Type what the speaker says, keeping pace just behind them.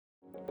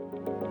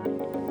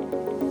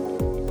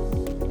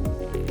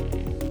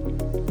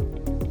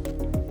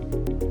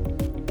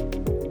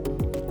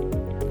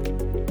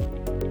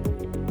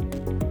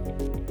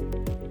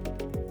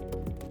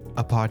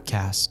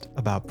podcast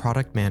about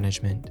product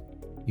management,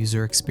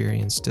 user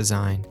experience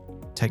design,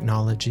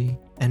 technology,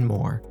 and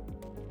more.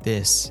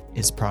 This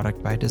is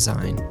Product by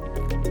Design.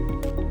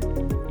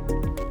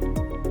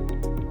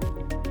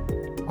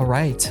 All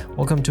right,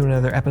 welcome to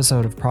another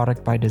episode of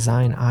Product by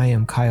Design. I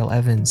am Kyle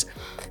Evans,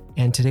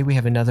 and today we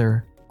have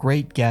another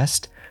great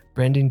guest,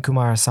 Brendan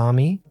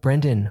Kumarasamy.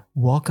 Brendan,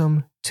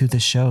 welcome to the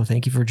show.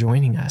 Thank you for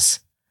joining us.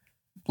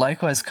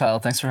 Likewise, Kyle.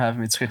 Thanks for having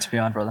me. It's great to be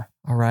on, brother.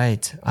 All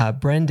right.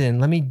 Brendan,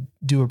 let me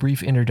do a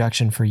brief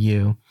introduction for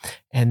you,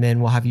 and then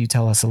we'll have you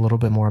tell us a little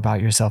bit more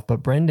about yourself.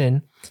 But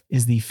Brendan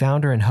is the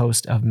founder and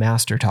host of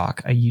Master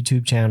Talk, a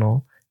YouTube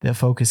channel that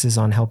focuses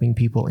on helping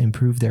people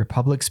improve their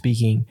public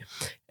speaking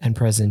and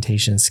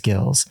presentation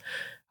skills.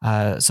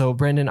 So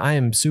Brendan, I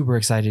am super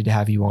excited to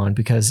have you on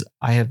because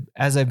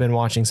as I've been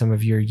watching some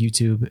of your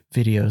YouTube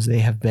videos, they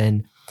have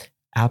been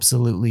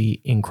absolutely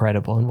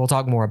incredible. And we'll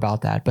talk more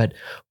about that. But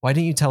why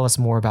don't you tell us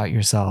more about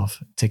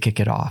yourself to kick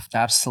it off?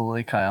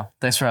 Absolutely, Kyle.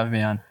 Thanks for having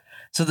me on.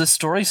 So the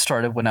story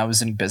started when I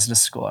was in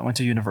business school. I went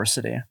to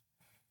university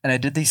and I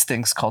did these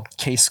things called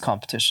case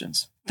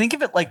competitions. Think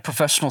of it like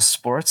professional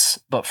sports,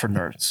 but for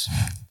nerds.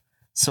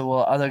 So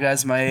while other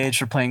guys my age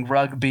were playing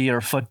rugby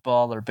or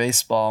football or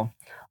baseball,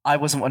 I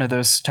wasn't one of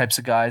those types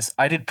of guys.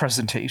 I did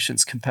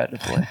presentations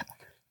competitively.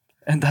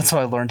 And that's how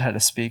I learned how to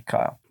speak,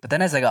 Kyle. But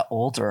then as I got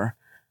older,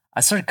 I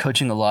started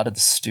coaching a lot of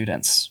the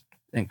students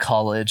in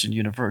college and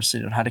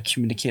university on how to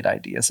communicate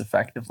ideas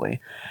effectively.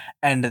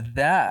 And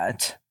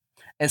that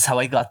is how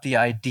I got the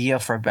idea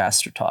for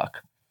Master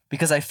Talk,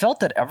 because I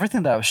felt that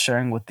everything that I was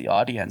sharing with the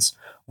audience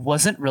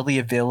wasn't really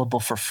available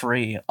for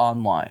free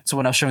online. So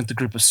when I was sharing with the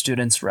group of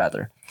students,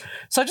 rather.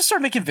 So I just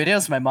started making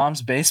videos in my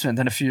mom's basement.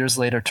 Then a few years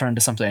later, turned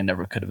to something I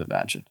never could have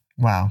imagined.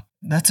 Wow.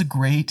 That's a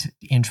great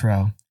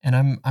intro.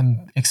 And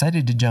I'm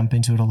excited to jump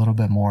into it a little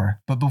bit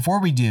more. But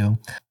before we do,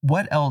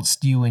 what else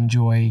do you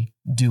enjoy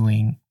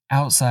doing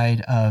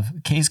outside of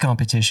case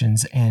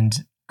competitions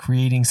and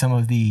creating some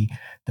of the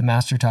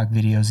Master Talk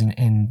videos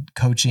and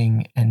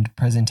coaching and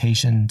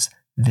presentations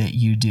that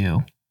you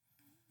do?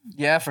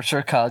 Yeah, for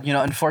sure, Kyle.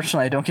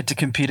 Unfortunately, I don't get to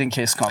compete in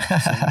case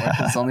competition anymore.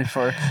 It's only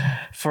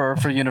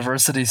for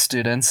university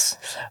students.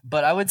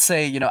 But I would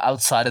say,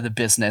 outside of the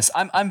business,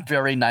 I'm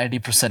very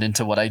 90%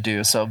 into what I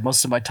do. So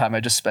most of my time I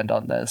just spend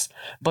on this.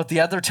 But the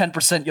other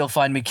 10%, you'll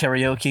find me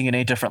karaokeing in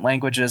 8 different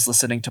languages,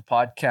 listening to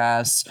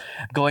podcasts,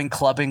 going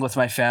clubbing with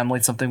my family.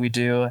 It's something we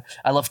do.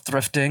 I love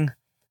thrifting.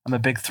 I'm a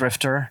big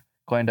thrifter,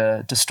 going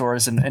to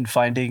stores and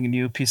finding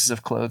new pieces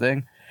of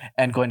clothing,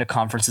 and going to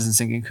conferences and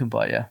singing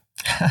Kumbaya.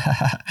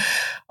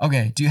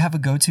 Okay. Do you have a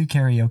go-to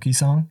karaoke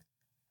song?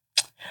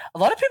 A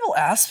lot of people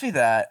ask me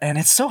that, and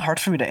it's so hard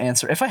for me to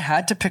answer. If I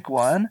had to pick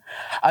one,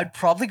 I'd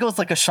probably go with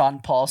like a Sean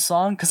Paul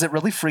song, because it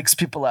really freaks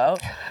people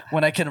out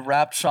when I can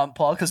rap Sean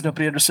Paul, because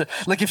nobody understands.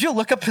 Like if you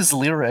look up his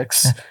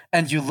lyrics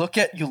and you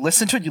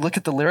listen to it, you look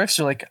at the lyrics,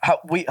 you're like,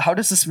 how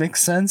does this make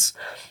sense?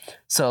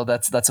 So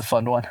that's a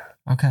fun one.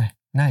 Okay.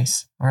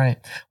 Nice. All right.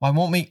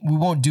 Well, we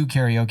won't do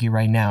karaoke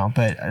right now,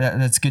 but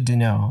that's good to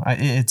know.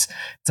 It's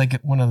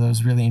like one of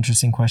those really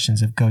interesting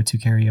questions of go-to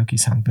karaoke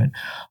song, but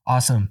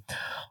awesome.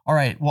 All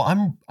right. Well,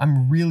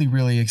 I'm really,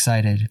 really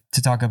excited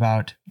to talk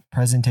about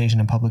presentation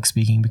and public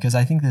speaking, because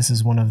I think this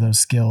is one of those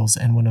skills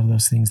and one of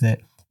those things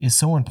that is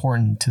so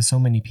important to so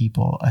many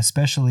people,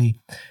 especially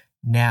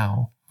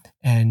now,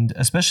 and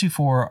especially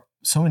for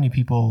so many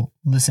people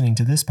listening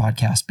to this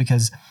podcast,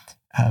 because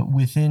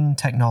within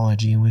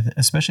technology,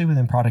 especially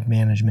within product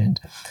management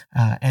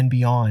and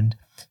beyond,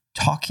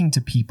 talking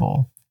to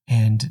people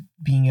and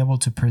being able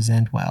to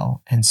present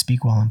well and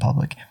speak well in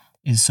public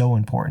is so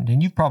important.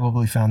 And you've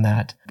probably found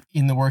that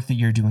in the work that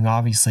you're doing,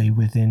 obviously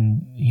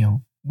within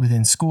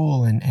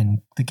school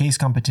and the case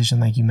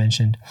competition, like you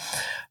mentioned.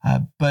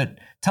 But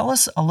tell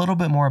us a little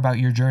bit more about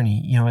your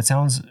journey. It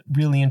sounds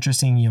really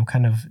interesting,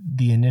 kind of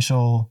the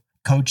initial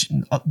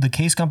the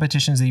case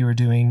competitions that you were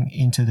doing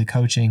into the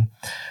coaching,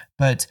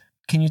 but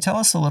can you tell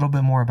us a little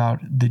bit more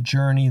about the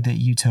journey that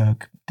you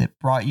took that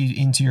brought you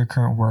into your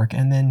current work?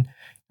 And then,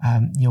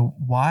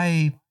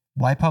 why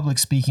public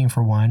speaking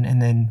for one,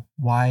 and then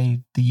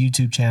why the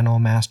YouTube channel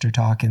Master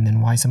Talk, and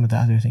then why some of the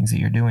other things that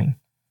you're doing?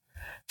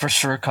 For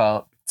sure,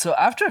 Kyle. So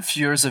after a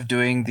few years of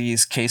doing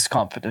these case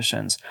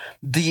competitions,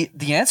 the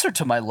answer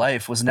to my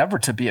life was never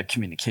to be a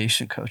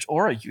communication coach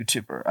or a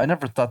YouTuber. I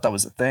never thought that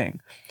was a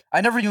thing.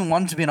 I never even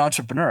wanted to be an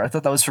entrepreneur. I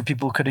thought that was for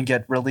people who couldn't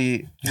get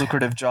really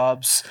lucrative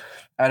jobs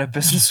out of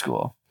business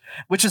school,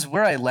 which is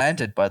where I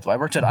landed, by the way. I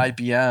worked at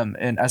IBM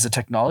as a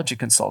technology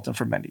consultant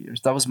for many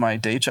years. That was my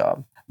day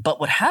job. But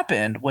what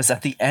happened was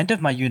at the end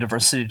of my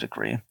university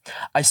degree,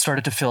 I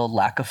started to feel a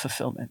lack of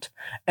fulfillment.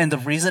 And the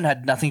reason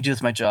had nothing to do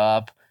with my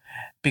job,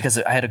 because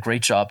I had a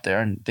great job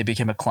there and they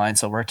became a client,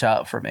 so it worked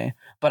out for me.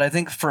 But I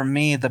think for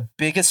me, the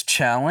biggest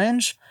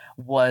challenge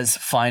was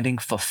finding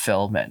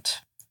fulfillment.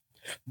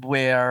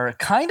 Where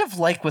kind of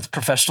like with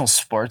professional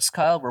sports,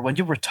 Kyle, where when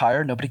you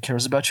retire, nobody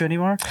cares about you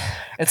anymore.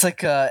 It's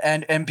like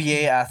an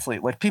NBA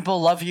athlete. Like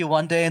people love you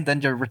one day and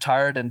then you're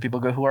retired and people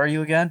go, who are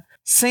you again?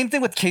 Same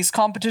thing with case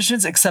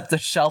competitions, except the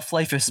shelf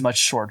life is much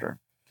shorter.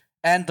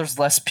 and there's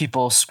less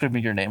people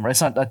screaming your name, right?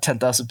 It's not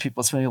 10,000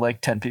 people, it's maybe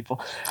like 10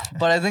 people.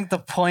 But I think the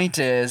point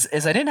is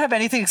I didn't have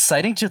anything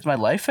exciting to do with my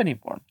life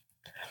anymore.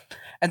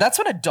 And that's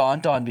when it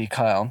dawned on me,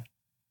 Kyle,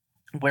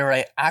 where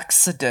I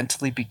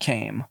accidentally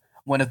became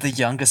one of the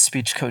youngest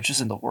speech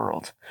coaches in the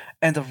world.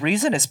 And the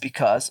reason is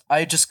because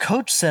I just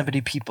coached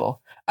 70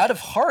 people out of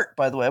heart,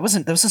 by the way.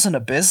 This isn't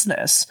a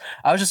business.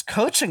 I was just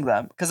coaching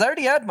them because I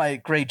already had my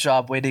great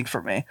job waiting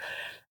for me.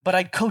 But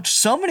I coached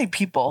so many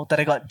people that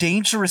I got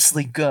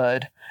dangerously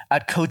good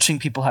at coaching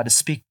people how to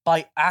speak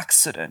by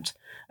accident.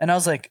 And I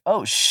was like,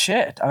 oh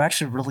shit, I'm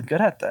actually really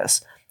good at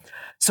this.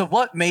 So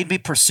what made me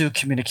pursue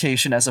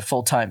communication as a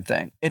full-time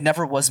thing? It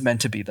never was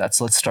meant to be that.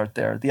 So let's start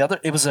there.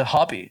 It was a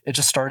hobby. It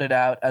just started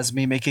out as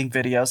me making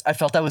videos. I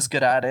felt I was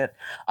good at it.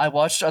 I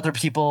watched other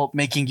people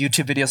making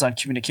YouTube videos on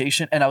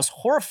communication, and I was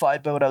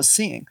horrified by what I was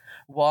seeing.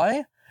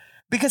 Why?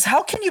 Because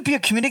how can you be a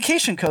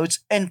communication coach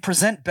and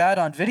present bad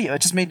on video?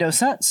 It just made no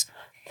sense.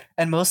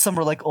 And most of them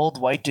were like old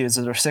white dudes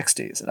in their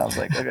 60s. And I was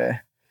like, okay.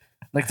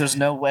 Like, there's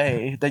no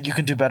way that you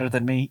can do better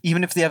than me,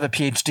 even if they have a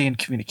PhD in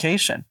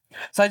communication.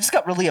 So I just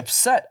got really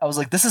upset. I was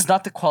like, this is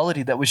not the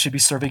quality that we should be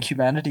serving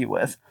humanity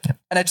with. Yep.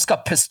 And I just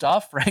got pissed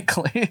off,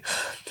 frankly.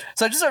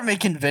 So I just started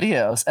making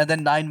videos. And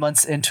then 9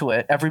 months into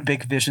it, every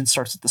big vision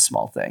starts with the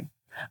small thing.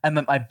 I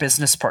met my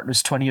business partner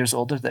who's 20 years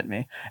older than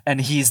me. And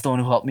he's the one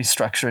who helped me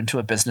structure into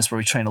a business where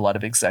we train a lot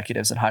of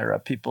executives and hire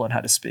up people on how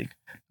to speak.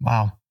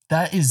 Wow.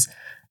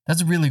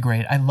 That's really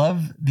great. I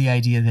love the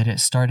idea that it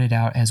started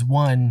out as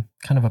one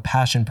kind of a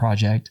passion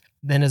project,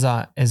 then as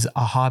a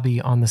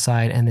hobby on the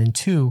side. And then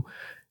two,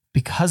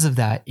 because of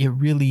that, it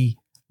really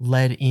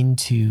led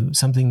into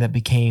something that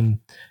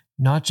became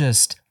not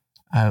just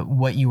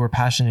what you were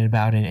passionate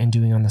about and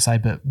doing on the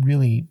side, but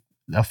really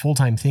a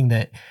full-time thing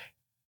that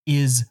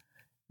is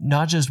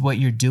not just what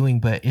you're doing,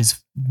 but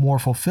is more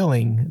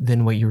fulfilling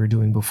than what you were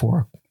doing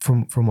before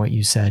from what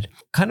you said.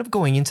 Kind of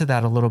going into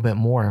that a little bit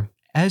more.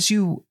 As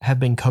you have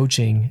been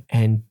coaching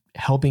and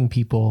helping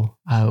people,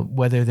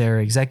 whether they're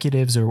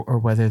executives or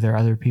whether they're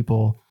other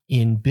people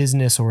in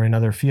business or in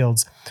other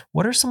fields,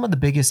 what are some of the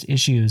biggest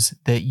issues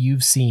that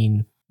you've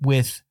seen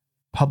with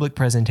public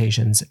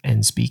presentations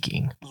and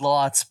speaking?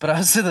 Lots, but I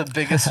would say the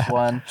biggest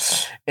one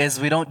is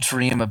we don't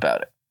dream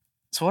about it.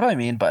 So what do I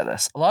mean by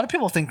this? A lot of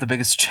people think the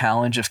biggest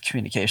challenge of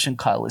communication,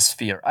 Kyle, is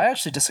fear. I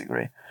actually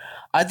disagree.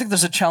 I think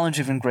there's a challenge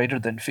even greater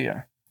than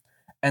fear,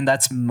 and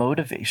that's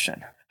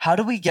motivation. How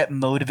do we get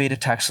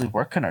motivated to actually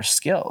work on our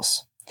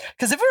skills?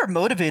 Because if we were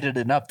motivated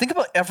enough, think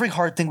about every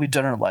hard thing we've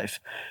done in our life.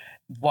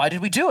 Why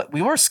did we do it?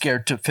 We were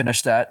scared to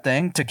finish that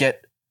thing, to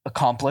get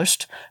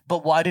accomplished.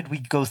 But why did we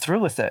go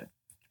through with it?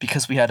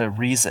 Because we had a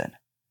reason.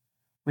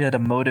 We had a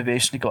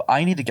motivation to go,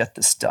 I need to get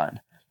this done.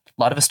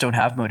 A lot of us don't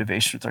have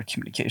motivation with our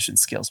communication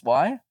skills.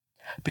 Why?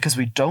 Because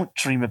we don't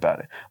dream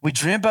about it. We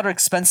dream about our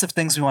expensive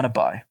things we want to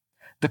buy,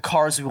 the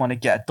cars we want to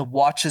get, the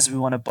watches we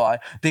want to buy,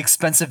 the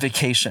expensive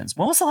vacations.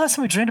 When was the last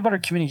time we dreamed about our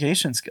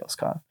communication skills,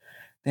 Kyle?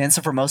 The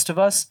answer for most of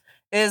us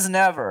is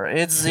never.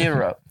 It's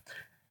zero.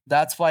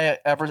 That's why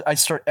I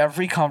start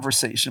every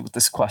conversation with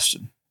this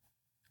question.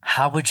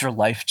 How would your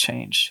life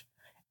change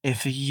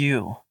if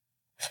you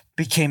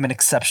became an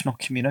exceptional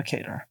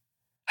communicator?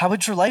 How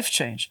would your life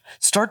change?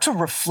 Start to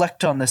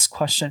reflect on this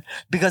question,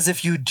 because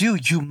if you do,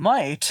 you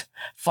might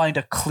find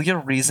a clear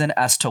reason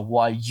as to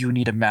why you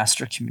need to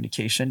master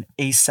communication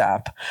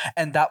ASAP,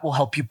 and that will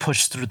help you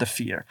push through the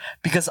fear.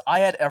 Because I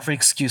had every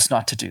excuse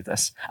not to do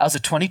this. I was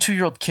a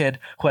 22-year-old kid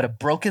who had a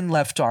broken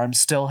left arm,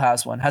 still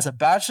has one, has a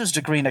bachelor's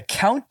degree in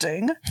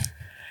accounting,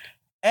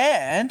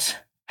 and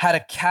had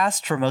a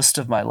cast for most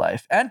of my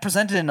life, and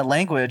presented in a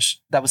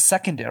language that was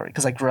secondary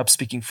because I grew up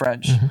speaking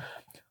French. Mm-hmm.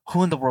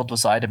 Who in the world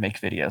was I to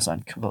make videos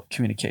on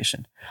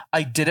communication?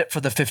 I did it for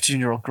the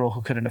 15-year-old girl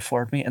who couldn't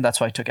afford me, and that's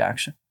why I took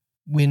action.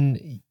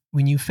 When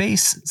you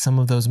face some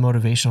of those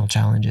motivational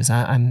challenges,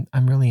 I'm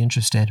really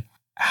interested.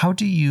 How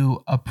do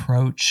you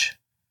approach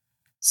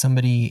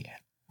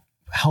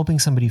helping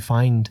somebody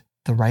find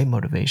the right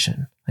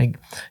motivation? Like,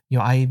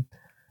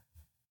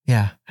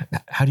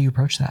 how do you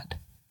approach that?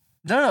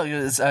 No,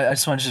 I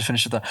just wanted to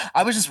finish with that.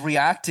 I was just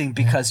reacting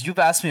because you've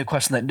asked me a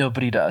question that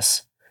nobody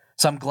does.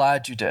 So I'm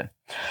glad you did.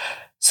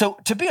 So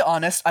to be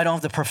honest, I don't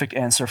have the perfect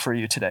answer for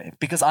you today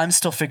because I'm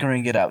still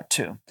figuring it out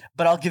too.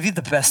 But I'll give you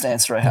the best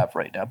answer I have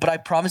right now. But I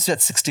promise you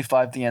at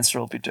 65, the answer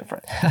will be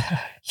different.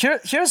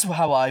 Here's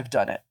how I've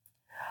done it.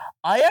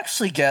 I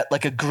actually get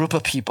like a group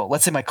of people,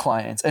 let's say my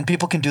clients, and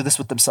people can do this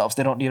with themselves.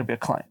 They don't need to be a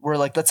client. We're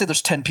like, let's say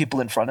there's 10 people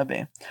in front of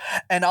me,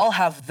 and I'll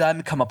have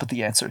them come up with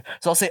the answer.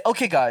 So I'll say,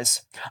 okay,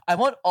 guys, I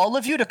want all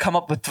of you to come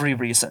up with 3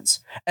 reasons,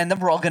 and then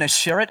we're all going to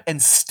share it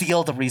and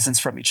steal the reasons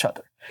from each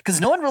other.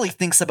 because no one really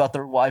thinks about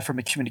their why from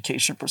a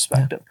communication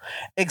perspective.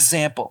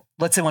 Example,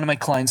 let's say one of my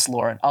clients,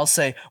 Lauren, I'll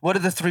say, what are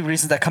the 3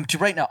 reasons that come to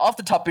you right now off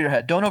the top of your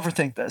head? Don't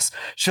overthink this.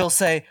 She'll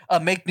say,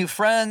 make new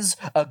friends,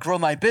 grow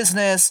my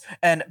business,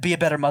 and be a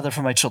better mother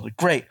for my children.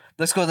 Great.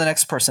 Let's go to the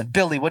next person.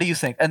 Billy, what do you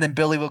think? And then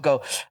Billy will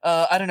go,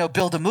 I don't know,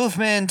 build a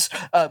movement,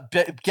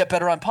 get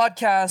better on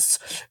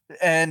podcasts,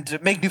 and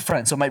make new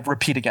friends. So I might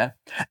repeat again.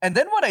 And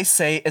then what I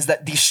say is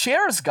that the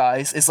shares,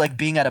 guys, is like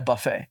being at a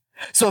buffet.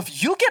 So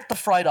if you get the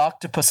fried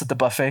octopus at the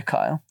buffet,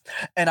 Kyle,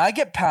 and I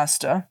get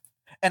pasta,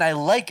 and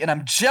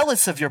I'm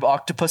jealous of your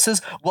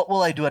octopuses, what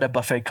will I do at a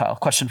buffet, Kyle?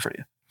 Question for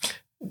you.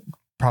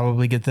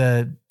 Probably get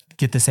the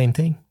same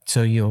thing.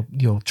 So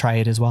you'll try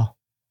it as well.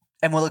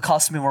 And will it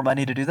cost me more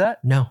money to do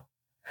that?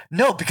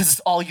 No, because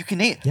it's all you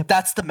can eat. Yep.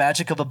 That's the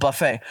magic of a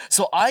buffet.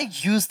 So I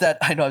use that.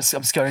 I know I'm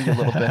scaring you a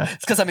little bit.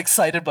 It's because I'm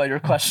excited by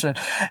your question.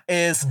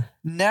 Is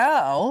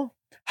now,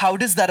 how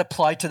does that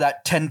apply to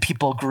that 10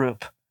 people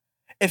group?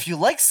 If you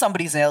like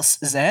somebody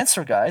else's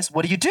answer, guys,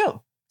 what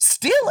do?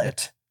 Steal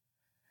it.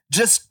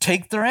 Just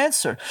take their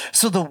answer.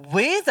 So the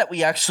way that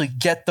we actually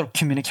get the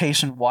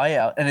communication why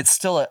out, and it's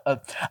still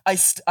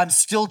I'm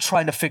still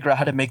trying to figure out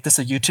how to make this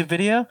a YouTube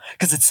video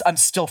because I'm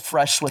still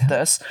fresh with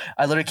this.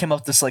 I literally came up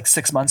with this like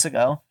 6 months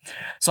ago.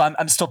 So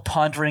I'm still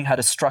pondering how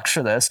to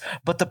structure this.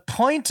 But the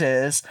point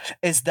is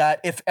that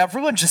if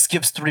everyone just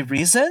gives 3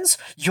 reasons,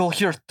 you'll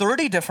hear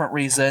 30 different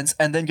reasons,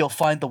 and then you'll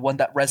find the one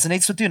that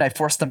resonates with you. And I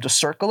force them to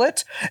circle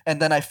it,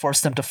 and then I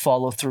force them to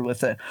follow through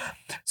with it.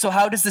 So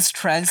how does this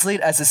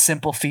translate as a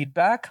simple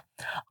feedback?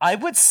 I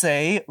would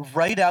say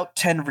write out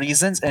 10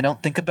 reasons and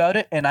don't think about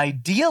it. And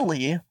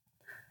ideally,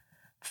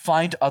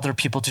 find other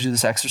people to do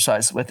this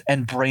exercise with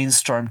and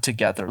brainstorm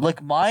together.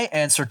 Like my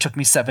answer took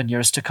me 7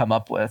 years to come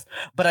up with,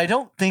 but I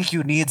don't think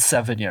you need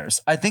 7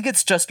 years. I think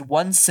it's just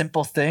one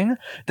simple thing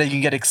that you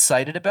can get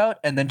excited about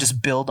and then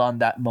just build on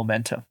that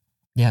momentum.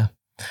 Yeah,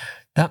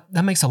 that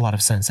makes a lot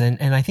of sense.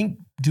 And I think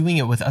doing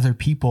it with other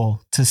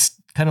people to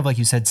kind of, like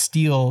you said,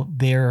 steal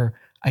their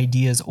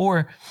ideas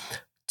or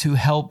to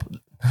help.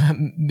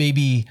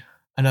 Maybe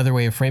another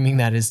way of framing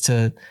that is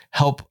to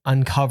help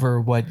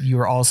uncover what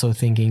you're also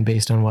thinking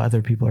based on what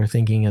other people are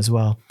thinking as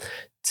well,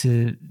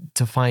 to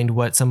find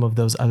what some of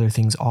those other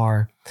things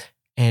are,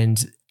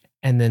 and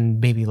then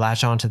maybe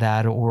latch onto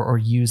that or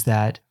use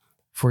that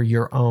for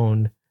your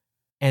own,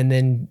 and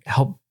then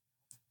help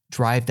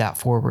drive that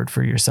forward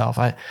for yourself.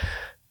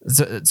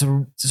 It's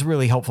a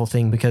really helpful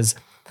thing, because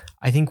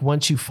I think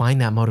once you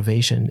find that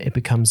motivation, it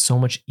becomes so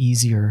much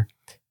easier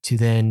to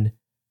then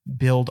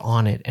build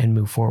on it and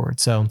move forward.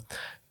 So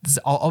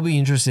I'll be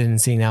interested in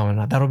seeing that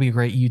one. That'll be a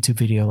great YouTube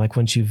video. Like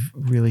once you've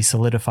really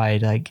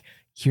solidified, like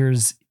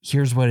here's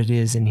what it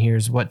is and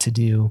here's what to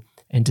do,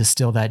 and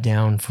distill that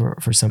down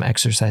for some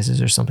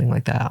exercises or something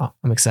like that.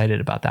 I'm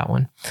excited about that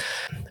one.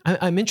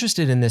 I'm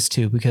interested in this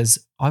too,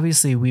 because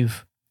obviously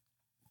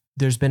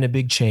there's been a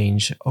big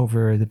change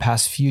over the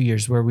past few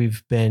years where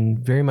we've been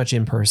very much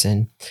in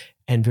person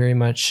and very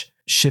much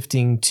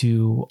shifting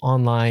to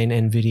online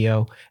and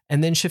video,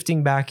 and then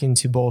shifting back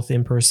into both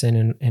in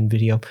person and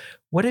video.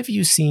 What have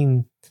you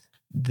seen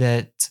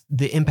that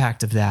the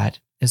impact of that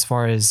as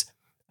far as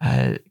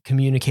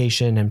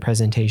communication and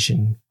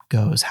presentation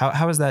goes? How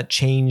has that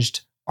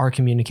changed our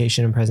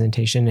communication and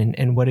presentation?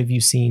 And what have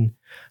you seen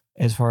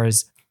as far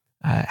as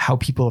how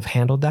people have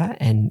handled that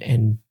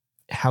and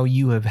how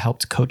you have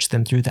helped coach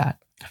them through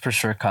that? For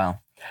sure,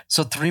 Kyle.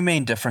 So 3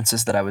 main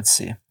differences that I would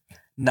see.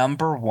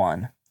 Number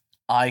 1,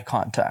 eye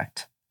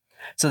contact.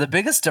 So the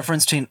biggest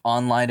difference between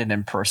online and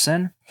in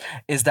person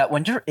is that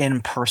when you're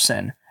in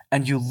person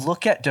and you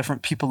look at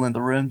different people in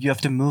the room, you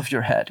have to move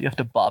your head, you have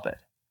to bob it.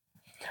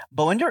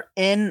 But when you're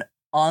in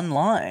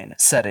online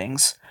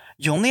settings,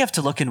 you only have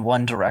to look in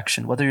one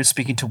direction, whether you're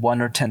speaking to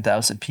 1 or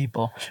 10,000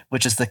 people,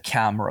 which is the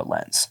camera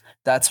lens.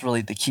 That's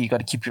really the key. You got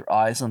to keep your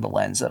eyes on the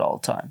lens at all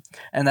time.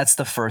 And that's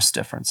the first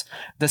difference.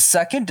 The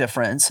second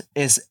difference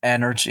is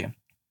energy.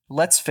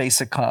 Let's face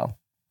it, Kyle.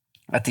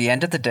 At the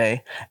end of the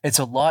day, it's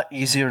a lot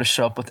easier to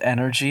show up with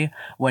energy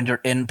when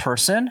you're in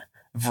person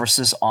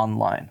versus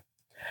online.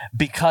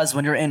 Because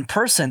when you're in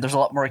person, there's a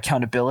lot more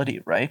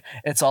accountability, right?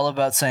 It's all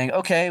about saying,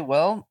 okay,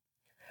 well,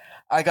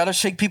 I got to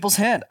shake people's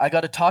hand. I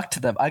got to talk to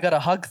them. I got to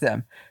hug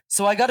them.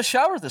 So I got to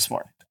shower this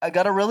morning. I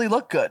got to really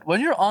look good.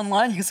 When you're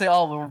online, you can say,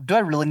 oh, well, do I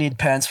really need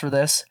pants for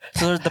this?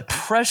 So the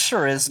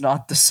pressure is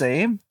not the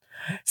same.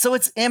 So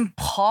it's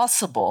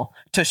impossible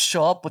to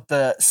show up with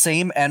the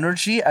same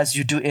energy as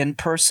you do in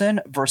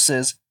person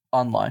versus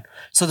online.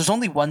 So there's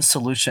only one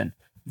solution: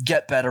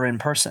 get better in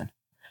person.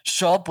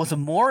 Show up with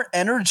more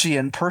energy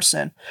in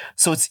person,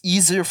 so it's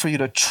easier for you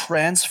to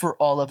transfer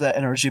all of that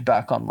energy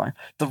back online.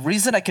 The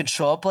reason I can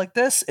show up like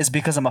this is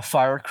because I'm a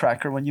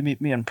firecracker when you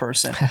meet me in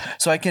person.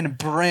 So I can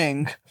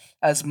bring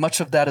as much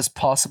of that as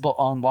possible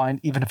online,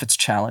 even if it's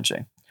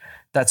challenging.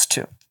 That's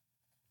 2.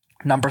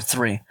 Number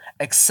 3,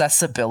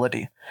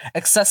 accessibility.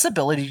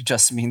 Accessibility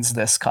just means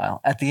this, Kyle.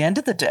 At the end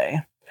of the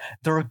day,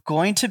 there are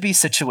going to be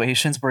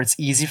situations where it's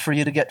easy for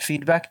you to get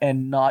feedback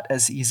and not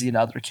as easy in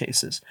other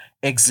cases.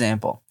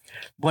 Example,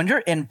 when you're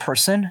in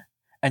person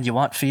and you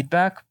want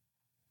feedback,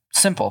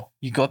 Simple.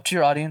 You go up to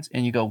your audience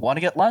and you go, want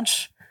to get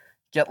lunch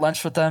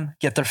with them,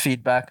 get their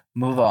feedback,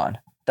 move on.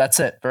 That's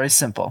it. Very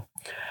simple.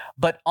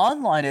 But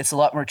online, it's a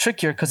lot more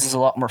trickier because there's a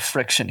lot more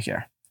friction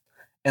here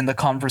in the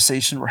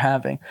conversation we're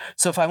having.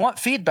 So if I want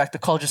feedback, the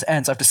call just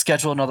ends. I have to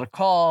schedule another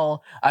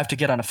call. I have to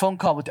get on a phone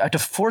call I have to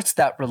force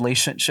that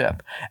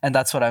relationship. And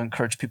that's what I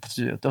encourage people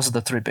to do. Those are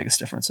the three biggest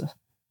differences.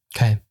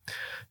 Okay.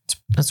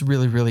 That's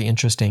really, really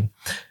interesting.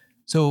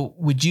 So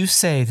would you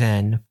say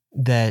then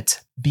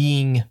that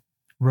being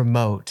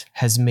remote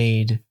has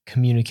made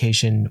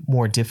communication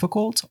more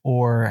difficult,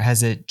 or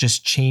has it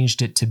just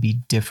changed it to be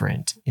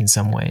different in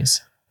some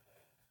ways?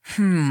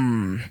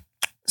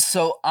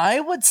 So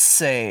I would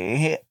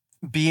say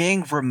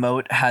being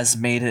remote has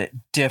made it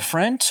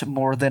different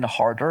more than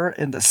harder,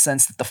 in the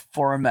sense that the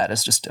format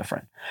is just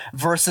different.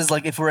 Versus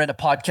like if we're in a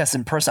podcast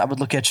in person, I would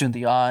look at you in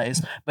the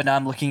eyes, but now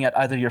I'm looking at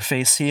either your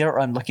face here,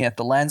 or I'm looking at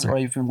the lens, or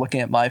even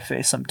looking at my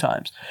face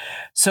sometimes.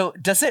 So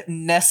does it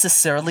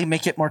necessarily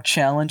make it more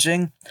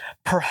challenging?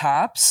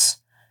 Perhaps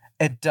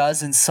it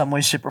does in some way,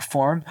 shape, or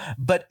form,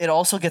 but it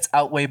also gets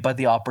outweighed by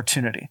the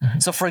opportunity.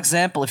 So for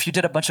example, if you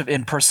did a bunch of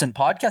in-person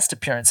podcast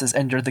appearances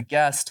and you're the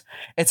guest,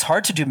 it's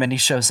hard to do many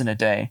shows in a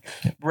day.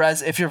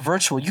 Whereas if you're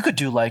virtual, you could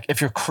do like, if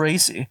you're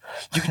crazy,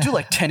 you could do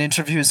like 10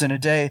 interviews in a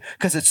day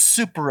because it's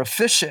super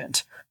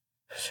efficient.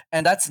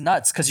 And that's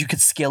nuts because you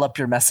could scale up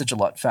your message a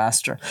lot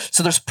faster.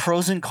 So there's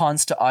pros and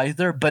cons to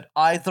either, but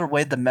either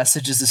way, the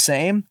message is the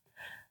same.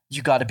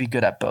 You got to be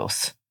good at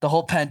both. The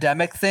whole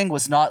pandemic thing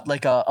was not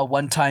like a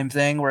one-time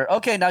thing where,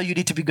 okay, now you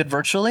need to be good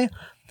virtually.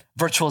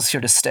 Virtual is here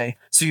to stay.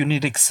 So you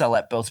need to excel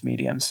at both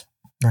mediums.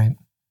 Right.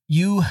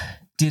 You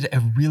did a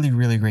really,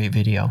 really great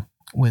video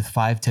with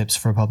 5 tips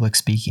for public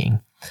speaking,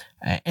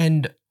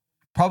 and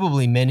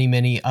probably many,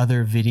 many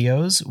other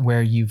videos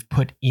where you've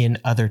put in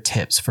other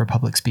tips for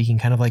public speaking,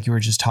 kind of like you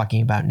were just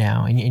talking about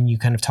now. And you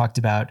kind of talked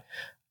about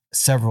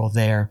several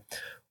there.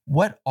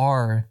 What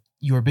are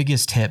your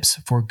biggest tips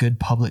for good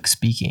public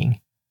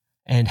speaking?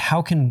 And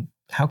how can,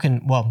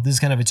 well, this is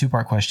kind of a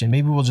 2-part question.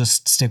 Maybe we'll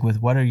just stick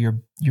with what are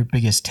your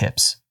biggest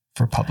tips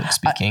for public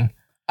speaking?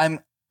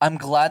 I'm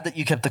glad that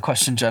you kept the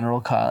question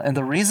general, Kyle. And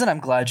the reason I'm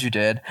glad you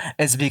did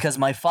is because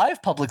my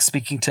 5 public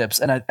speaking tips,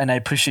 and I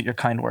appreciate your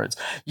kind words.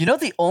 You know,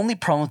 the only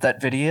problem with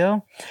that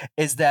video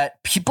is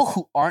that people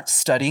who aren't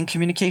studying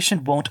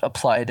communication won't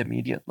apply it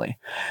immediately.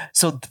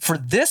 So for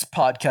this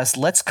podcast,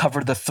 let's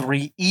cover the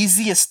 3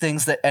 easiest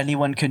things that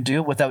anyone can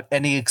do without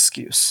any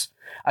excuse.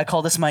 I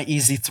call this my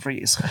easy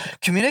 3s.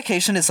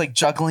 Communication is like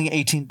juggling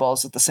 18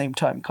 balls at the same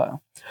time,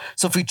 Kyle.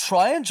 So if we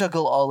try and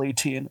juggle all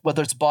 18,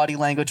 whether it's body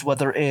language,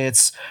 whether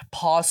it's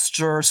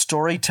posture,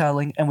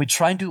 storytelling, and we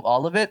try and do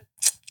all of it,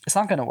 it's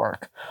not going to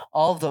work.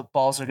 All of the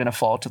balls are going to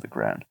fall to the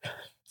ground.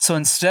 So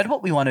instead,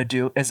 what we want to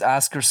do is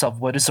ask ourselves,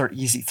 what is our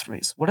easy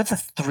 3s? What are the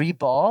 3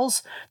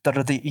 balls that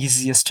are the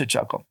easiest to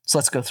juggle? So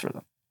let's go through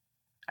them.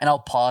 And I'll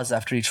pause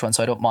after each one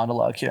so I don't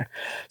monologue here.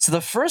 So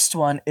the first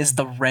one is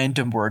the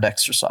random word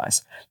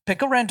exercise.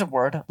 Pick a random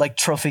word like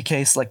trophy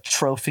case, like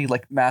trophy,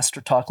 like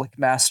master talk, like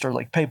master,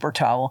 like paper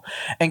towel,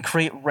 and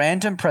create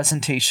random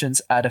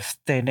presentations out of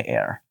thin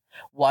air.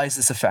 Why is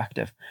this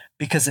effective?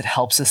 Because it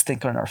helps us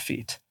think on our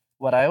feet.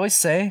 What I always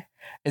say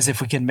is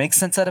if we can make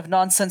sense out of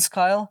nonsense,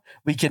 Kyle,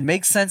 we can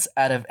make sense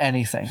out of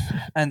anything.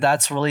 And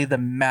that's really the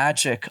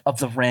magic of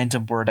the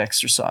random word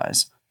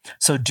exercise.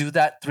 So do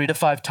that 3 to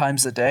 5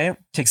 times a day. It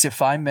takes you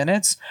 5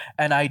 minutes.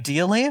 And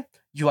ideally,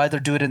 you either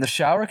do it in the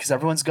shower because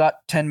everyone's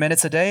got 10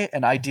 minutes a day.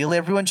 And ideally,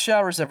 everyone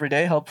showers every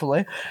day,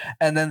 hopefully.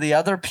 And then the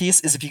other piece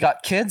is if you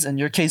got kids, in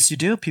your case you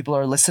do, people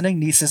are listening,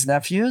 nieces,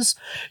 nephews,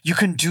 you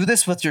can do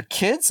this with your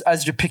kids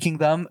as you're picking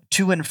them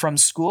to and from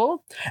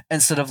school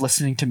instead of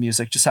listening to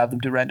music. Just have them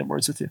do random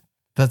words with you.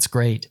 That's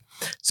great.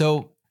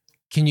 So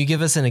can you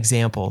give us an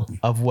example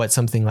of what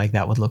something like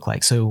that would look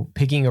like? So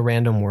picking a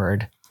random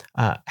word.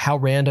 How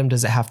random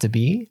does it have to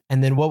be?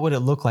 And then what would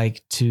it look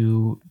like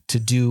to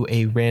do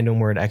a random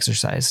word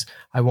exercise?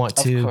 I want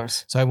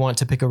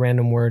to pick a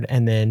random word,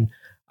 and then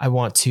I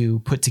want to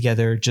put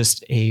together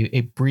just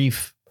a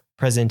brief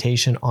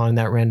presentation on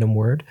that random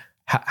word.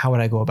 How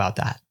would I go about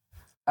that?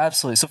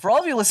 Absolutely. So for all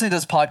of you listening to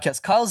this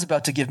podcast, Kyle's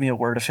about to give me a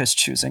word of his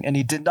choosing, and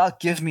he did not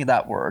give me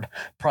that word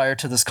prior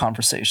to this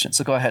conversation.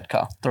 So go ahead,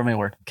 Kyle. Throw me a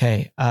word.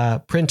 Okay.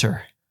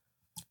 Printer.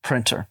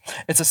 Printer.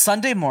 It's a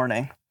Sunday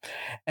morning.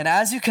 And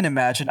as you can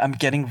imagine, I'm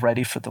getting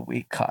ready for the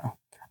week, Kyle.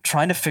 I'm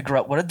trying to figure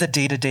out what are the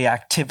day-to-day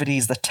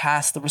activities, the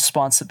tasks, the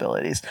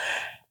responsibilities.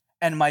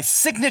 And my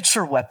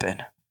signature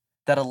weapon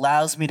that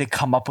allows me to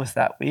come up with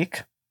that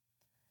week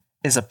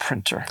is a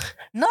printer.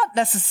 Not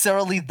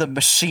necessarily the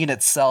machine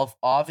itself,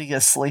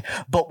 obviously,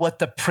 but what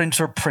the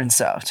printer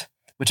prints out,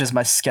 which is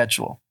my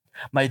schedule,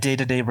 my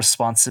day-to-day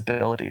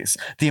responsibilities,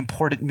 the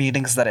important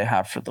meetings that I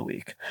have for the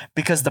week.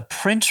 Because the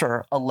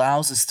printer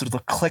allows us through the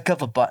click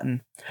of a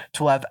button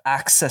to have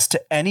access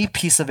to any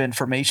piece of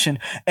information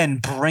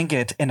and bring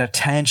it in a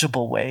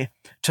tangible way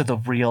to the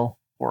real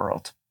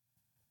world.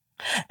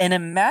 And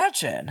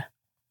imagine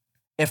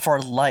if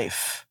our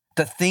life,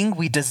 the thing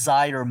we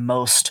desire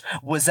most,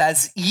 was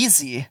as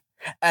easy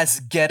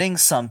as getting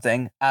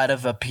something out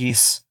of a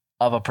piece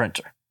of a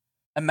printer.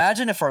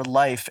 Imagine if our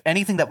life,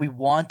 anything that we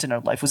want in our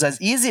life, was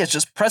as easy as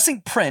just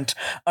pressing print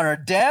on our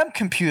damn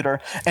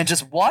computer and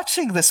just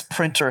watching this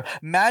printer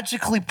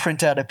magically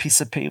print out a piece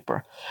of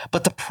paper.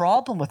 But the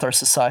problem with our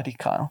society,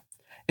 Kyle,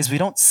 is we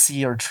don't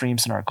see our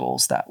dreams and our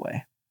goals that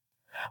way.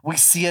 We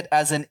see it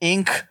as an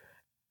ink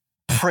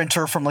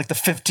printer from like the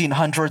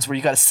 1500s where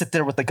you got to sit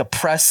there with like a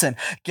press and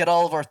get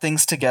all of our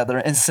things together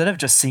instead of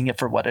just seeing it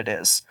for what it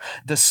is.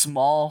 The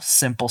small,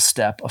 simple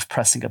step of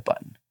pressing a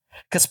button.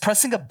 Because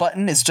pressing a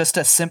button is just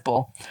as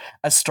simple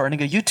as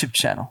starting a YouTube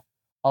channel.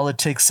 All it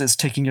takes is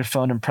taking your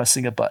phone and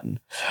pressing a button.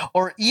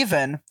 Or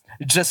even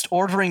just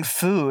ordering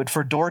food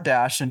for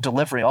DoorDash and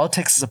delivery. All it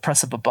takes is a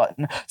press of a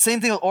button.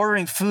 Same thing with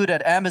ordering food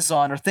at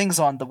Amazon or things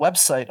on the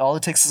website. All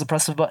it takes is a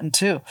press of a button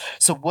too.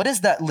 So what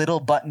is that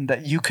little button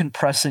that you can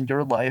press in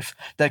your life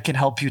that can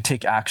help you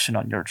take action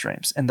on your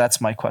dreams? And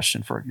that's my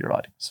question for your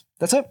audience.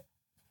 That's it.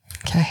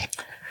 Okay.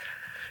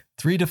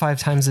 3 to 5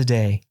 times a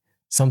day.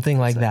 Something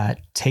like that.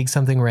 Take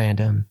something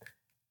random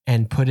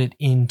and put it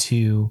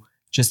into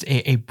just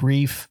a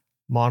brief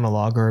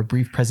monologue or a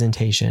brief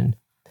presentation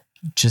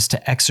just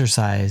to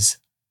exercise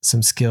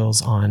some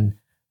skills on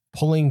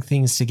pulling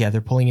things together,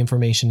 pulling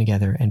information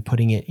together and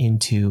putting it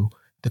into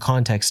the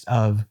context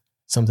of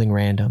something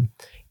random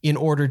in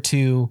order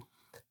to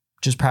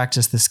just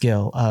practice the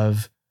skill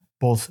of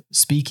both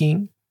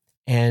speaking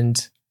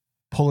and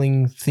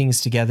pulling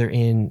things together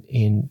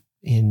in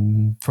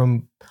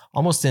from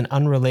almost an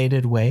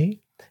unrelated way.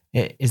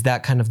 Is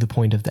that kind of the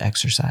point of the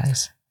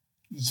exercise?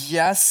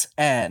 Yes,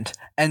 and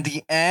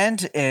the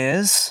and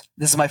is,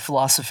 this is my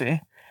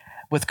philosophy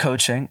with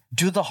coaching,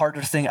 do the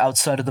harder thing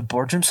outside of the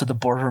boardroom so the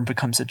boardroom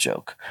becomes a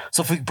joke.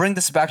 So if we bring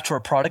this back to our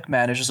product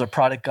managers or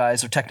product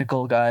guys or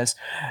technical guys,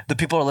 the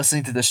people who are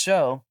listening to the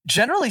show,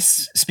 generally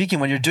speaking,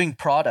 when you're doing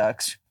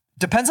products,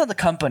 depends on the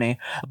company,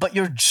 but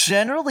you're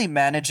generally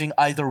managing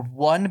either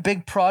one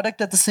big product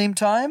at the same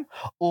time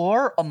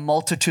or a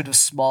multitude of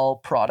small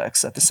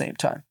products at the same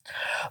time.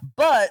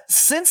 But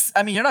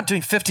you're not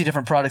doing 50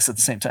 different products at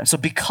the same time. So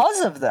because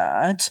of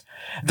that,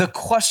 the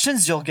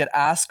questions you'll get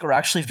asked are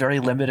actually very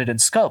limited in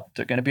scope.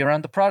 They're going to be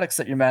around the products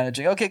that you're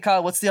managing. Okay,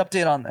 Kyle, what's the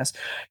update on this?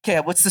 Okay,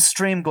 what's the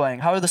stream going?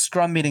 How are the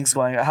Scrum meetings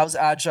going? How's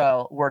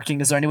Agile working?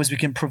 Is there any ways we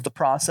can improve the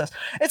process?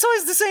 It's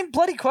always the same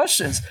bloody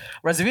questions.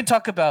 Whereas if you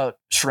talk about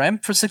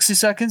shrimp for 60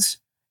 seconds,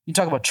 you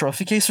can talk about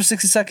trophy case for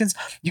 60 seconds,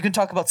 you can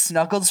talk about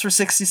Snuggles for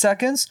 60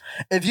 seconds.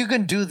 If you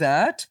can do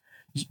that,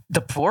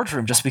 the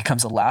boardroom just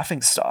becomes a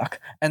laughing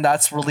stock. And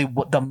that's really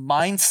what the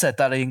mindset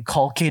that I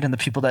inculcate in the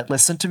people that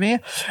listen to me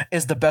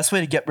is. The best way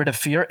to get rid of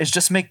fear is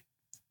just make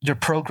your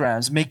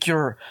programs, make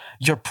your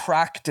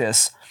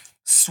practice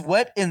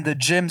sweat in the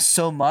gym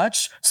so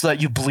much so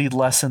that you bleed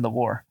less in the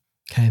war.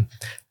 Okay.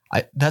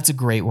 That's a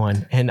great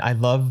one. And I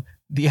love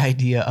the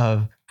idea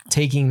of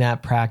taking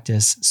that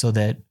practice so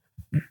that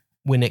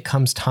when it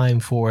comes time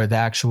for the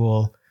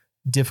actual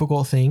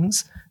difficult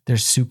things, they're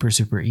super,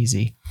 super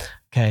easy.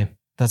 Okay.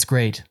 That's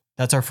great.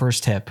 That's our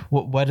first tip.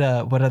 What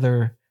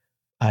other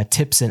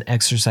tips and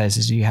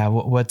exercises do you have?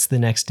 What's the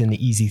next in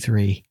the easy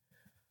 3?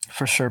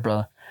 For sure,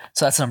 brother.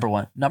 So that's number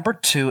 1. Number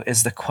 2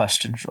 is the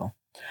question drill.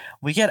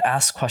 We get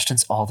asked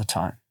questions all the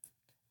time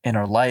in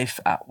our life,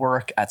 at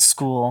work, at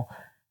school,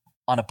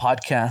 on a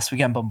podcast. We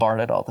get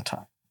bombarded all the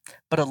time.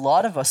 But a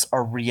lot of us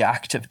are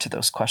reactive to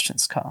those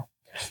questions, Kyle.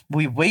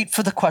 We wait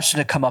for the question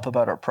to come up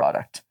about our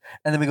product.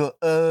 And then we go,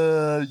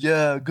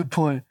 yeah, good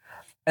point.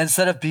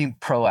 Instead of being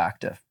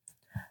proactive.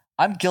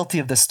 I'm guilty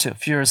of this too. A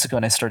few years ago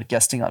when I started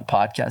guesting on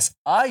podcasts,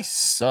 I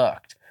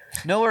sucked.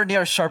 Nowhere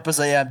near as sharp as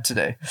I am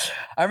today.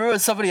 I remember when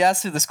somebody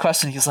asked me this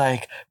question, he's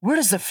like, where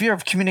does the fear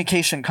of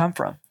communication come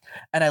from?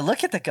 And I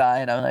look at the guy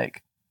and I'm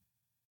like,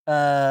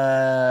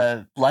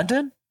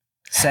 London?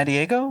 San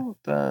Diego?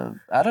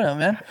 I don't know,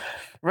 man.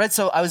 Right?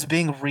 So I was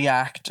being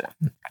reactive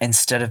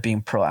instead of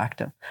being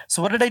proactive.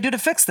 So what did I do to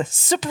fix this?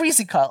 Super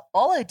easy, Kyle.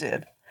 All I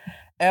did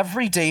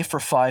every day for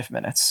 5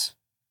 minutes,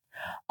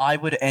 I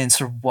would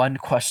answer one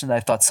question that I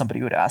thought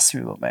somebody would ask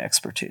me about my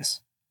expertise.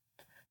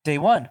 Day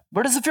 1,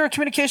 where does the fear of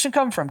communication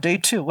come from? Day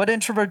 2, what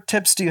introvert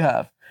tips do you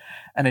have?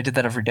 And I did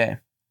that every day.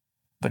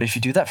 But if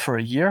you do that for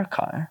a year,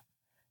 Kyle,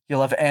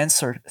 you'll have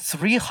answered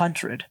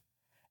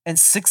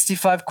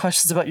 365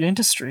 questions about your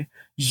industry.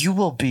 You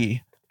will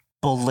be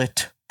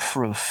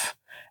bulletproof.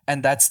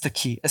 And that's the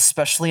key,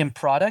 especially in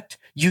product.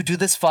 You do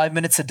this 5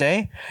 minutes a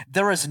day.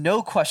 There is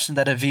no question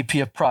that a VP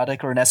of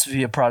product or an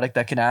SVP of product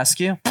that can ask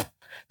you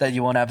that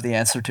you won't have the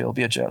answer to. It'll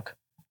be a joke.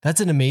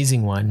 That's an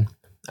amazing one.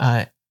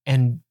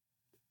 And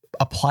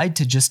applied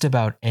to just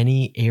about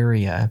any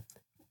area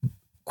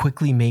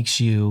quickly makes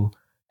you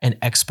an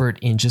expert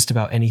in just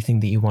about anything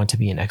that you want to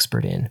be an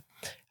expert in.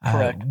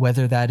 Correct.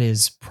 Whether that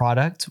is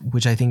product,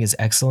 which I think is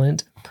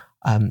excellent.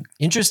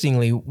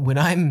 Interestingly, when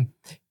I'm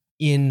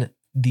in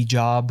the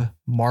job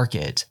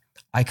market,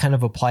 I kind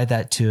of apply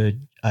that to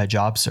a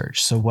job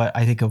search. So what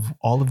I think of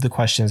all of the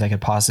questions I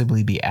could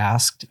possibly be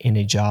asked in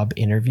a job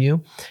interview,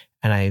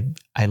 and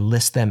I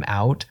list them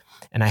out,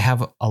 and I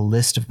have a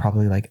list of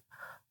probably like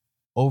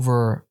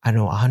over, I don't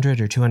know, 100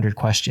 or 200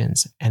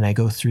 questions, and I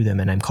go through them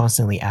and I'm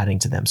constantly adding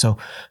to them. So I'm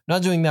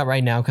not doing that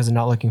right now because I'm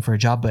not looking for a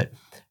job, but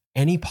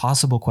any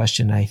possible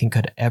question I think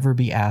could ever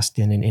be asked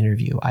in an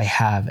interview, I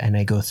have, and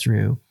I go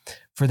through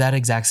for that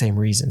exact same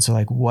reason. So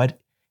like, what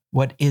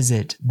is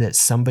it that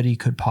somebody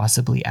could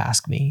possibly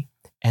ask me?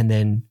 And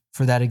then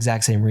for that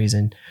exact same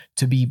reason,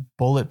 to be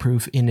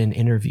bulletproof in an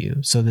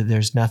interview so that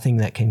there's nothing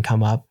that can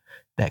come up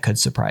that could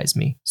surprise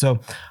me. So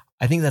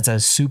I think that's a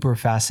super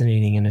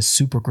fascinating and a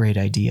super great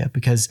idea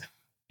because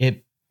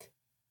it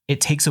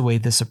takes away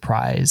the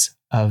surprise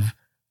of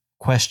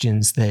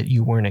questions that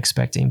you weren't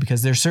expecting,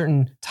 because there's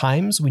certain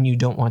times when you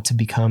don't want to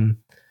become,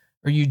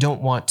 or you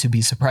don't want to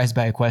be surprised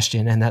by a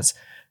question. And that's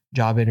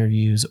job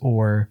interviews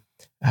or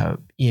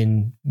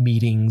in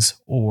meetings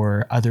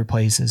or other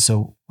places.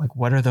 So like,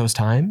 what are those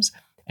times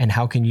and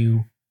how can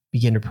you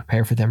begin to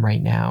prepare for them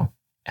right now?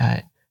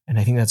 And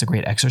I think that's a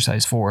great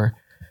exercise for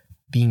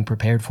being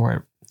prepared for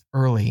it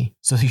early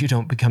so that you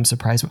don't become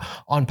surprised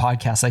on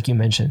podcasts, like you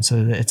mentioned,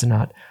 so that it's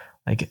not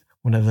like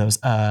one of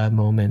those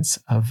moments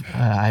of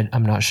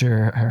I'm not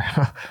sure,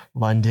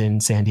 London,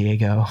 San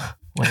Diego,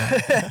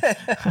 whatever.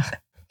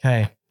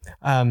 Okay,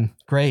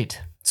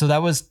 great. So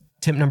that was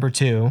tip number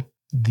 2,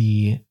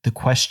 the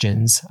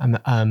questions. I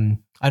don't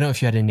know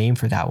if you had a name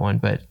for that one,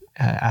 but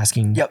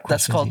asking. Yep,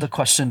 that's called the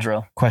question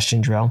drill.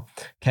 Question drill.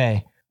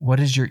 Okay, what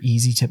is your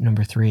easy tip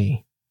number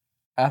 3?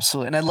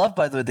 Absolutely. And I love,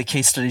 by the way, the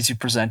case studies you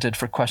presented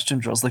for question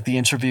drills, like the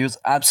interviews.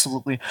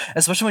 Absolutely.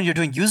 Especially when you're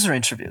doing user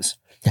interviews.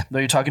 Yeah.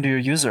 When you're talking to your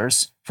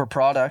users for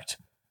product,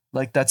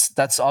 like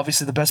that's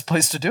obviously the best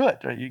place to do it.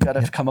 Right? You got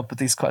to come up with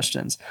these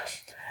questions,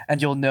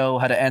 and you'll know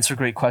how to answer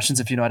great questions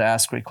if you know how to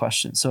ask great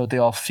questions. So they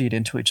all feed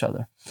into each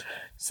other.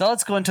 So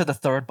let's go into the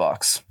third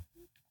box.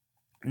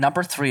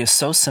 Number 3 is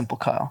so simple,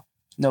 Kyle.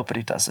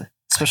 Nobody does it,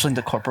 especially in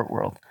the corporate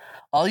world.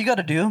 All you got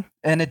to do,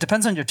 and it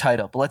depends on your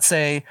title, but let's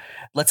say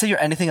you're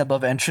anything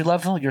above entry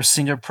level, you're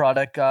senior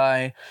product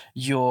guy,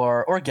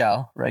 or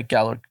gal, right?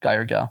 Guy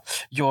or gal.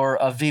 You're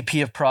a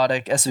VP of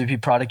product,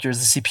 SVP product, you're the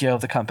CPO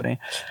of the company.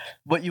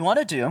 What you want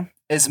to do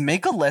is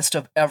make a list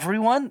of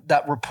everyone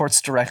that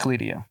reports directly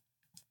to you.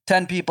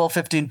 10 people,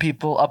 15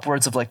 people,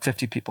 upwards of like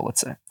 50 people,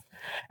 let's say.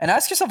 And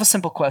ask yourself a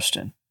simple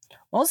question.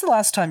 When was the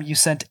last time you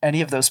sent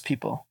any of those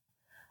people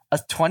a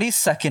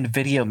 20-second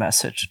video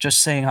message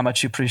just saying how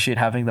much you appreciate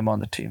having them on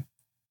the team?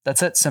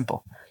 That's it.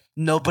 Simple.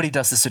 Nobody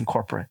does this in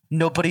corporate.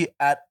 Nobody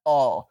at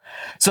all.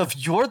 So if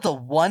you're the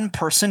one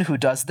person who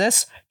does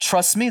this,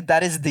 trust me,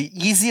 that is the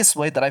easiest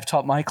way that I've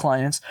taught my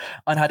clients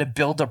on how to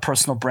build their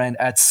personal brand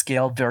at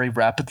scale very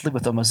rapidly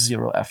with almost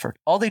zero effort.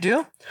 All they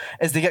do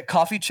is they get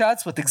coffee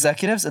chats with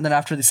executives, and then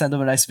after they send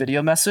them a nice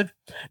video message,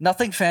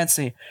 nothing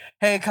fancy.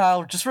 Hey,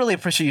 Kyle, just really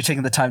appreciate you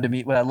taking the time to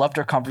meet with. I loved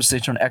our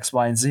conversation on X,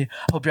 Y, and Z.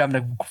 Hope you're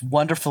having a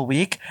wonderful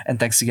week, and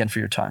thanks again for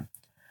your time.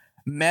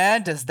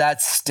 Man, does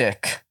that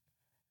stick.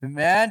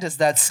 Man, does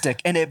that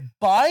stick. And it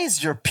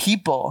buys your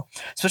people,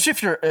 especially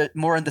if you're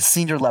more in the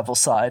senior level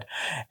side,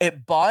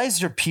 it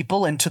buys your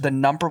people into the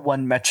number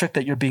one metric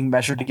that you're being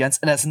measured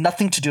against, and has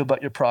nothing to do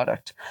about your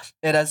product.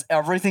 It has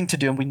everything to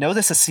do, and we know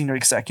this as senior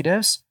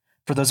executives,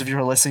 for those of you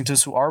who are listening to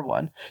us who are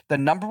one, the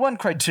number one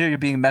criteria you're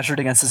being measured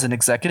against as an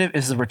executive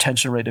is the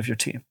retention rate of your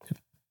team.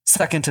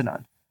 Second to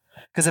none.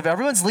 Because if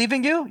everyone's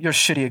leaving you, you're a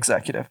shitty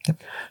executive.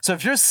 Yep. So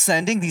if you're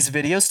sending these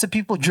videos to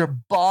people, you're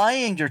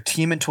buying your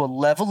team into a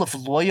level of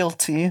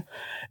loyalty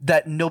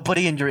that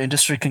nobody in your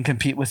industry can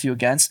compete with you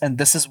against. And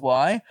this is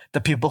why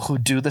the people who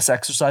do this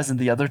exercise and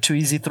the other 2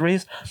 easy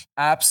 3s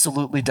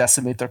absolutely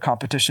decimate their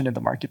competition in the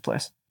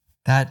marketplace.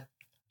 That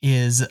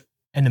is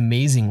an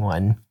amazing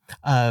one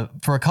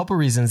for a couple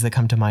of reasons that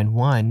come to mind.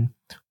 One,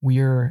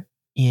 we're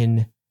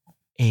in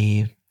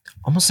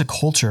almost a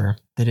culture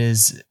that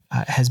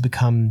has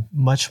become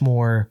much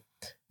more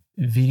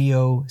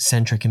video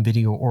centric and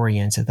video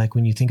oriented. Like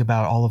when you think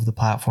about all of the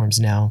platforms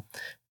now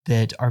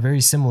that are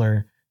very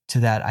similar to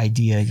that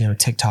idea,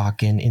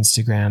 TikTok and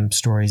Instagram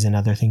stories and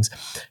other things.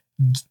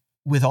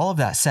 With all of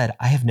that said,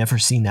 I have never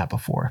seen that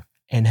before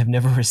and have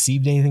never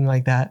received anything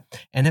like that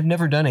and have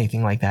never done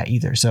anything like that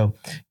either. So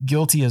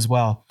guilty as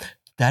well.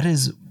 That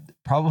is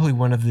probably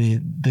one of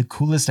the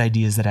coolest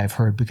ideas that I've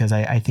heard, because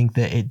I think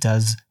that it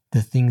does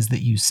the things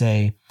that you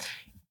say,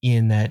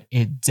 in that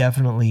it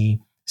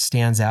definitely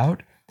stands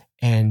out,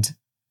 and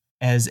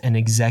as an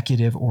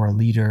executive or a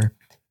leader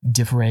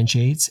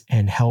differentiates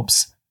and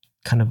helps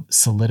kind of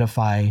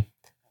solidify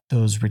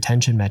those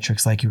retention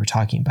metrics like you were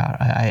talking about.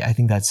 I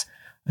think that's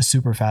a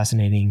super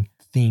fascinating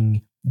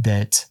thing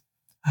that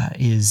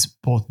is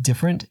both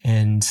different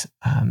and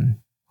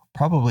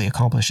probably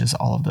accomplishes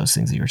all of those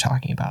things that you were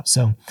talking about.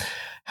 So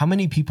how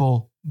many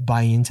people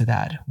buy into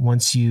that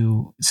once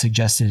you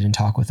suggest it and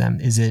talk with them?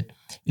 Is it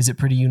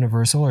pretty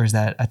universal, or is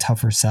that a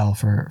tougher sell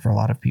for a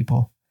lot of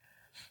people?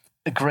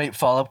 A great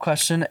follow-up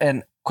question.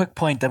 And quick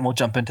point, then we'll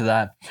jump into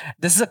that.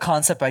 This is a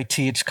concept I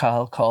teach,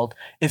 Kyle, called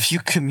if you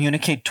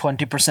communicate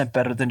 20%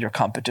 better than your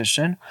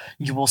competition,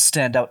 you will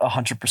stand out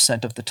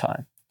 100% of the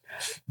time.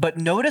 But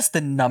notice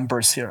the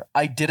numbers here.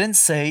 I didn't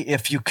say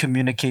if you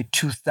communicate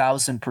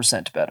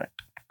 2,000% better.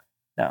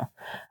 No.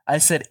 I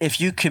said, if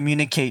you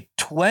communicate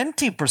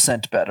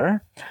 20%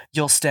 better,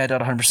 you'll stand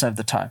out 100% of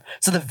the time.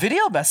 So the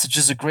video message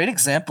is a great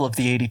example of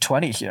the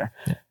 80-20 here.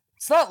 Yeah.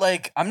 It's not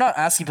like I'm not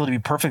asking people to be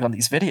perfect on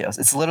these videos.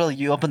 It's literally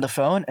you open the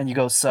phone and you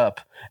go sup.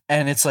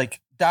 And it's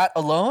like that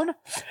alone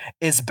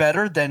is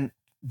better than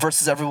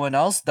versus everyone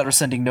else that are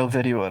sending no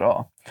video at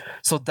all.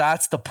 So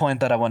that's the point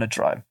that I want to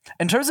drive.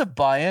 In terms of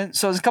buy-in,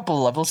 so there's a couple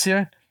of levels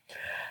here.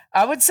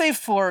 I would say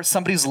for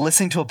somebody who's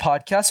listening to a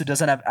podcast who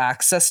doesn't have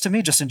access to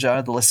me, just in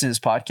general, to listen to this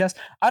podcast,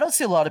 I don't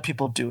see a lot of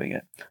people doing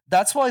it.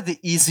 That's why the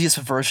easiest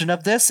version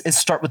of this is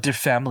start with your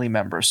family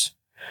members.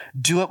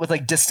 Do it with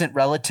like distant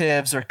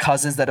relatives or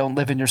cousins that don't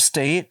live in your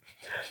state.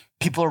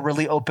 People are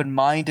really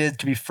open-minded,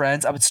 can be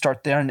friends. I would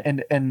start there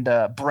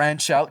and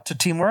branch out to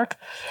teamwork.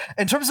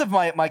 In terms of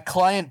my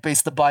client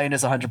base, the buy-in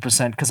is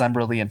 100% because I'm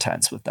really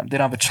intense with them. They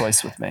don't have a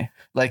choice with me.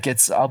 Like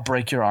I'll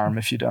break your arm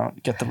if you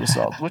don't get the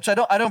result. Which I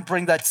don't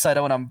bring that side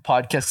out when I'm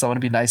podcast because I want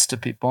to be nice to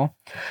people.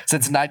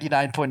 Since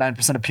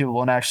 99.9% of people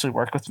won't actually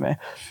work with me.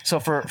 So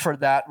for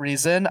that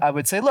reason, I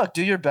would say, look,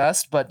 do your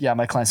best. But yeah,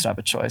 my clients don't have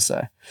a choice.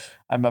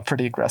 I'm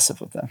pretty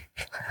aggressive with them.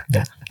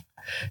 Yeah.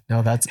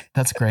 No, that's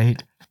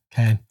great.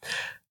 Okay.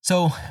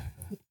 So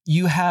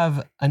you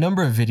have a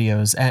number of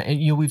videos,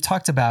 and we've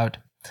talked about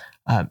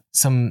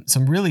some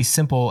really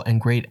simple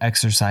and great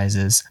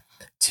exercises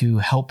to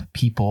help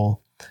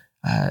people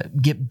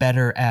get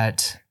better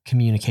at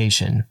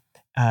communication.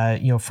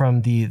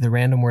 From the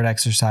random word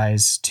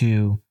exercise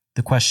to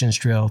the questions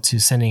drill to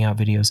sending out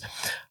videos.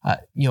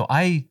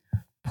 I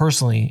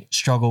personally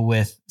struggle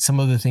with some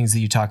of the things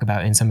that you talk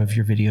about in some of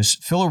your videos.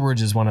 Filler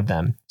words is one of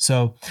them.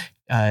 So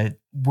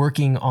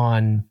working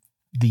on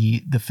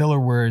the filler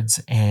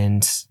words,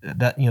 and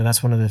that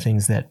that's one of the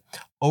things that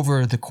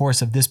over the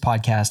course of this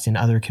podcast and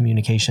other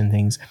communication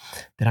things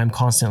that I'm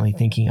constantly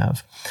thinking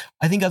of.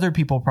 I think other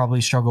people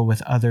probably struggle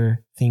with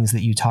other things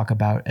that you talk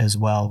about as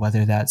well,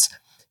 whether that's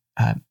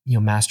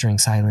mastering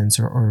silence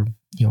or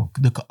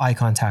the eye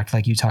contact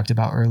like you talked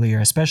about earlier,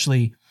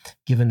 especially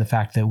given the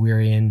fact that we're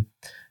in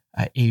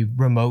a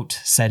remote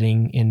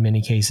setting in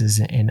many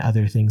cases and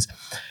other things.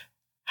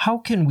 How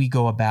can we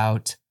go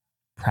about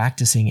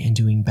practicing and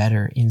doing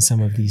better in some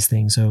of these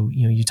things? So,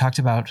 you talked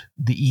about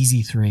the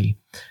easy three,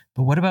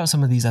 but what about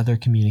some of these other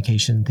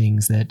communication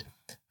things that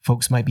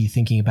folks might be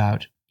thinking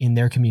about in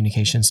their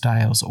communication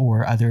styles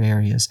or other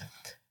areas?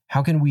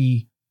 How can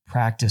we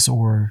practice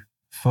or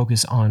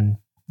focus on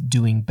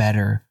doing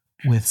better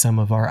with some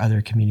of our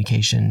other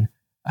communication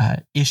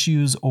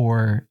issues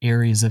or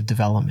areas of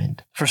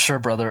development? For sure,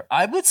 brother.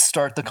 I would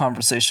start the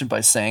conversation by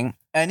saying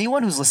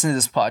anyone who's listening to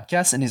this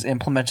podcast and is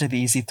implementing the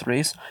easy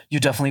threes, you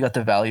definitely got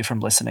the value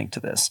from listening to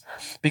this.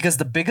 Because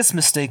the biggest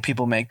mistake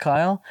people make,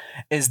 Kyle,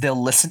 is they'll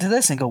listen to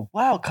this and go,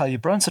 wow, Kyle, you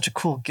brought in such a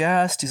cool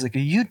guest. He's like a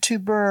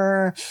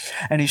YouTuber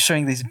and he's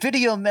showing these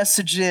video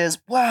messages.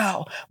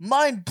 Wow,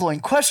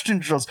 mind-blowing question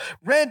drills,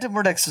 random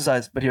word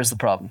exercise. But here's the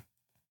problem.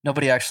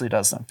 Nobody actually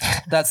does them.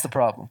 That's the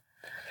problem.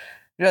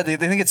 Yeah, they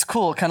think it's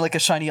cool, kind of like a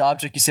shiny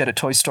object you see at a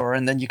toy store,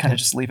 and then you kind of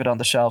just leave it on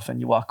the shelf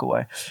and you walk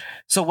away.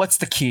 So what's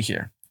the key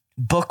here?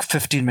 Book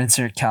 15 minutes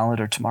in your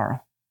calendar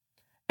tomorrow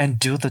and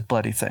do the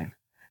bloody thing.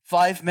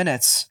 5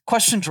 minutes.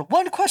 Question drill.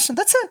 One question.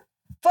 That's it.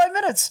 5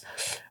 minutes.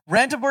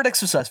 Random word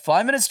exercise.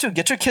 5 minutes too.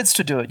 Get your kids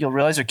to do it. You'll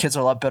realize your kids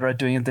are a lot better at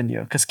doing it than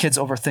you because kids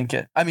overthink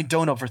it. I mean,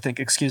 don't overthink,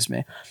 excuse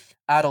me.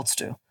 Adults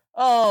do.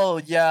 Oh,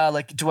 yeah,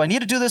 like, do I need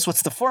to do this?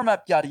 What's the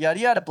format? Yada, yada,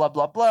 yada, blah,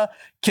 blah, blah.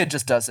 Kid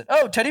just does it.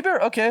 Oh, teddy bear?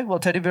 Okay, well,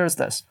 teddy bear is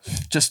this.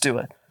 Just do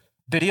it.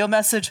 Video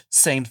message,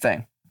 same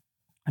thing.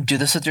 Do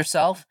this with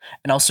yourself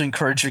and also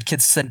encourage your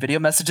kids to send video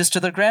messages to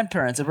their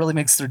grandparents. It really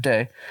makes their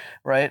day,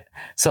 right?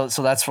 So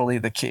that's really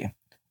the key.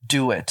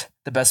 Do it.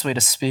 The best way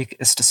to speak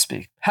is to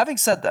speak. Having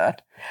said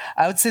that,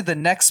 I would say the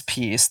next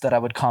piece that I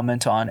would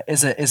comment on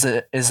is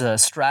a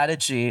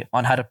strategy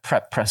on how to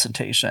prep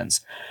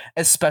presentations,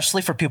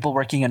 especially for people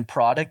working in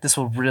product. This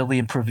will really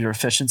improve your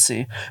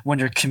efficiency when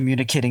you're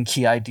communicating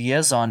key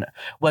ideas on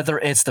whether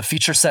it's the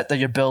feature set that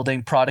you're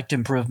building, product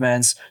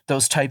improvements,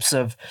 those types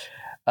of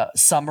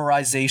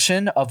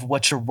summarization of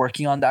what you're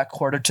working on that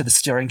quarter to the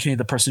steering committee,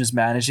 the person who's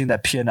managing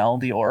that P&L in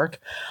the org.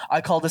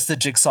 I call this the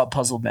jigsaw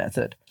puzzle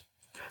method.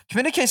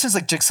 Communication is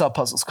like jigsaw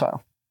puzzles,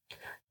 Kyle.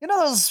 You know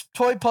those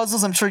toy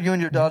puzzles? I'm sure you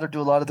and your daughter do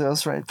a lot of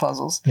those, right?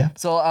 Puzzles. Yeah.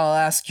 So I'll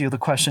ask you the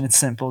question. It's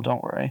simple.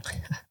 Don't worry.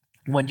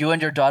 When you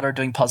and your daughter are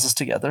doing puzzles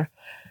together,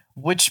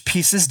 which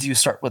pieces do you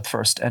start with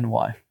first and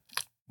why?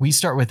 We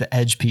start with the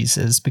edge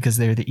pieces because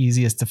they're the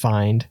easiest to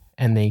find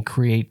and they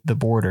create the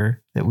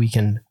border that we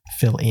can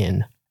fill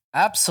in.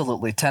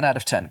 Absolutely. 10 out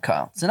of 10,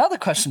 Kyle. It's another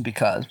question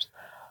because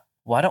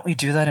why don't we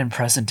do that in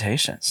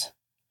presentations?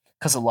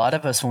 Because a lot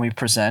of us, when we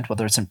present,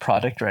 whether it's in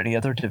product or any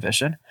other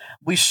division,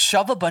 we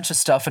shove a bunch of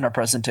stuff in our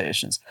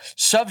presentations.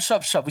 Shove,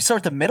 shove, shove. We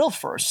start with the middle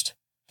first.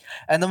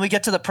 And then we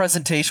get to the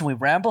presentation. We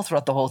ramble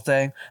throughout the whole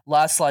thing.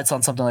 Last slide's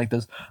on something like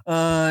this.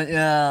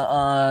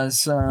 Yeah,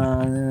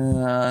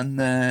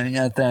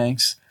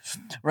 thanks.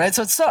 Right?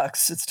 So it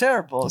sucks. It's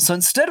terrible. So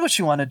instead, what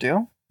you want to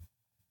do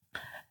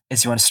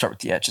is you want to start with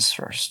the edges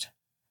first.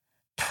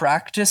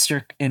 Practice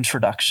your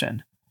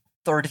introduction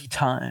 30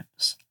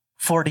 times,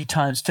 40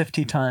 times,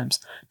 50 times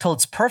till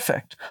it's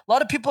perfect. A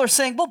lot of people are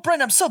saying, well,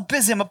 Brent, I'm so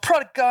busy. I'm a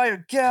product guy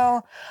or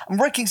gal. I'm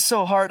working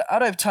so hard. I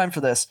don't have time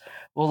for this.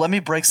 Well, let me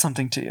break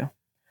something to you.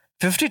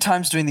 50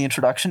 times doing the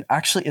introduction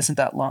actually isn't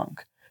that long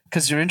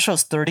because your intro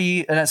is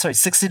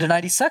 60 to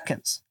 90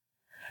 seconds.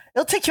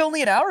 It'll take you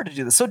only an hour to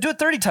do this. So do it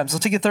 30 times. It'll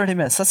take you 30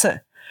 minutes. That's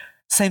it.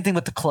 Same thing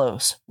with the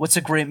close. What's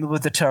a great movie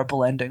with a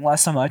terrible ending?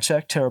 Last time I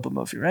checked, terrible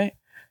movie, right?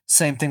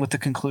 Same thing with the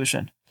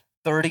conclusion.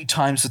 30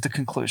 times with the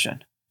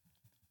conclusion.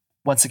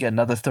 Once again,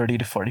 another 30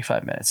 to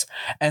 45 minutes.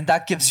 And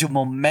that gives you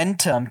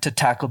momentum to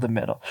tackle the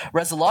middle.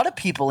 Whereas a lot of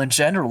people in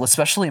general,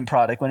 especially in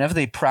product, whenever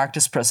they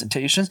practice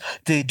presentations,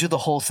 they do the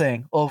whole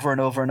thing over and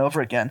over and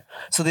over again.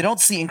 So they don't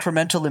see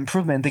incremental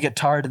improvement. They get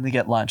tired and they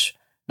get lunch.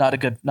 Not a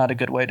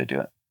good way to do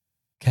it.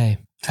 Okay.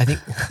 I think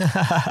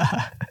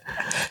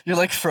you're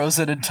like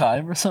frozen in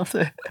time or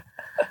something.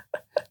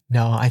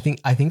 No, I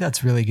think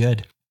that's really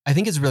good. I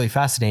think it's really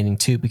fascinating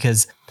too,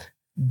 because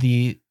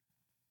a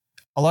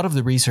lot of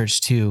the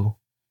research too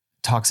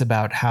talks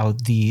about how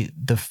the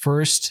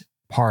first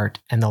part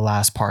and the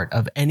last part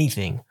of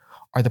anything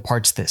are the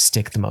parts that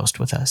stick the most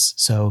with us.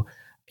 So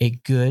a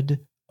good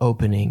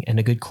opening and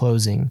a good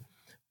closing,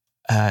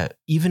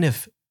 even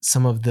if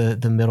some of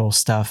the middle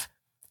stuff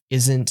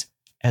isn't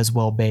as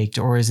well baked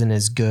or isn't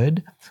as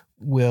good,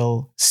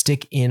 will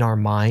stick in our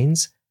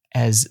minds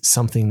as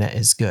something that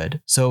is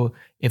good. So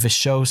if a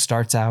show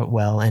starts out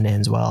well and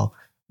ends well,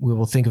 we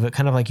will think of it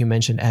kind of like you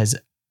mentioned as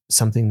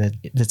something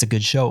that's a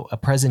good show. A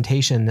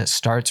presentation that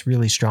starts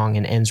really strong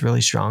and ends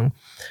really strong,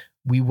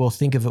 we will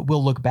think of it,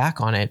 we'll look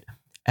back on it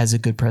as a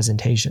good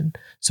presentation.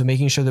 So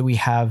making sure that we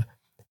have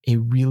a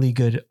really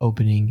good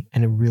opening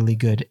and a really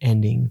good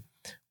ending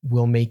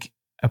will make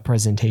a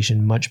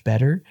presentation much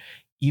better,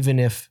 even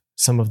if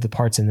some of the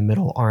parts in the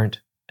middle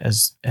aren't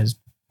as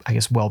I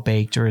guess well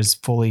baked or as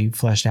fully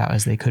fleshed out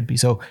as they could be.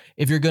 So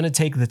if you're going to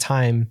take the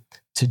time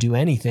to do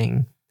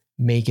anything,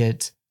 make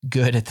it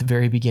good at the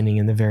very beginning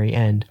and the very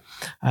end.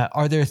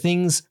 Are there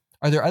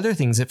other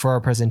things that for our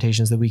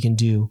presentations that we can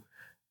do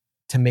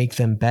to make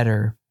them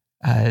better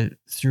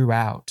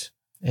throughout,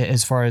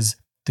 as far as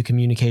the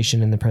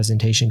communication and the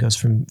presentation goes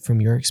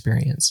from your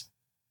experience?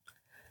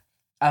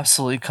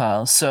 Absolutely,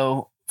 Kyle.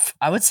 So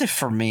I would say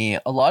for me,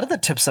 a lot of the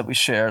tips that we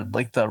shared,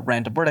 like the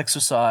random word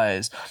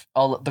exercise,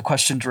 all the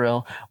question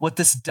drill, what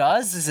this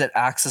does is it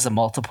acts as a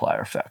multiplier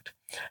effect.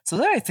 So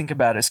the way I think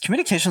about it is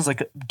communication is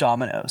like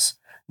dominoes.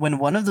 When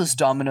one of those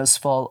dominoes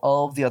fall,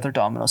 all of the other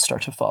dominoes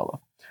start to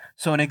follow.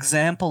 So an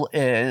example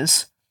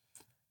is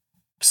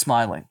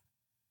smiling.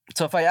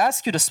 So if I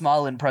ask you to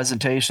smile in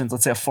presentations,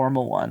 let's say a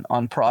formal one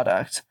on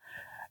product,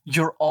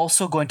 you're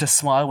also going to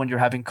smile when you're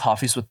having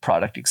coffees with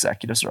product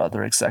executives or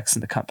other execs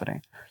in the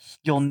company.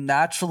 You'll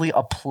naturally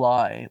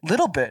apply a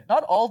little bit,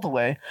 not all the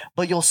way,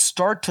 but you'll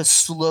start to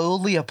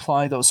slowly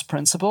apply those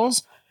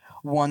principles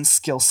one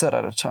skill set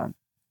at a time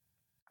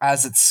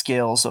as it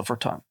scales over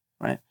time,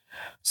 right?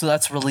 So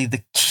that's really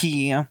the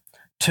key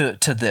to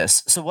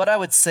this. So what I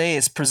would say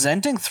is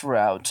presenting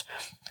throughout,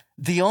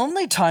 the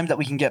only time that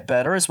we can get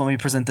better is when we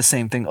present the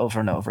same thing over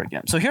and over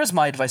again. So here's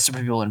my advice to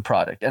people in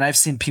product, and I've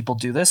seen people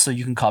do this, so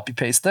you can copy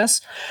paste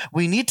this.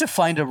 We need to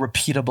find a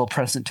repeatable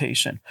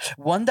presentation,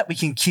 one that we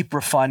can keep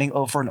refining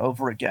over and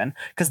over again,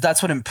 because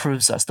that's what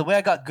improves us. The way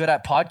I got good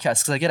at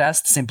podcasts, because I get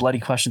asked the same bloody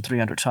question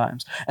 300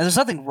 times, and there's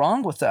nothing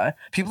wrong with that.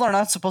 People are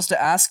not supposed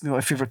to ask me what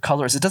my favorite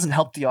color is. It doesn't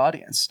help the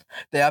audience.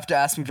 They have to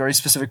ask me very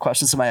specific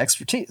questions of my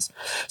expertise.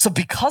 So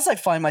because I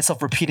find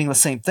myself repeating the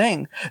same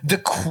thing, the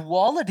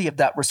quality of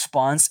that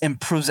response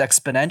improves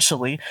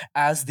exponentially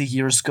as the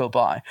years go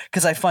by,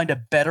 because I find a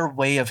better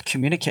way of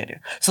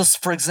communicating. So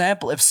for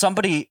example, if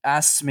somebody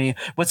asks me,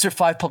 what's your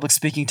 5 public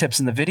speaking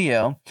tips in the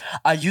video?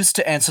 I used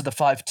to answer the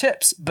 5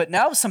 tips, but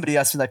now if somebody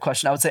asks me that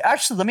question, I would say,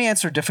 actually, let me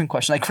answer a different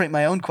question. I create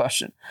my own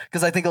question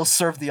because I think it'll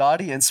serve the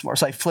audience more.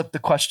 So I flip the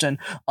question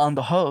on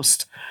the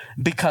host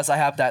because I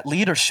have that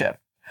leadership.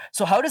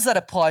 So how does that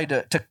apply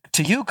to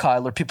you,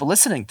 Kyle, or people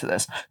listening to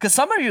this? Because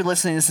some of you are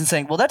listening to this and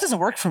saying, well, that doesn't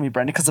work for me,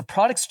 Brendan, because the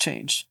products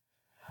change.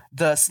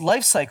 The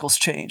life cycles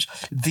change.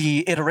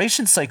 The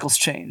iteration cycles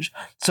change.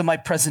 So my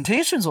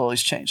presentations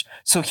always change.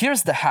 So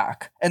here's the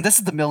hack. And this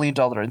is the $1 million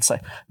insight.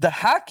 The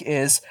hack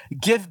is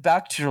give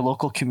back to your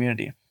local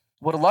community.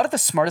 What a lot of the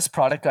smartest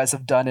product guys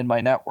have done in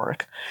my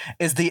network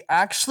is they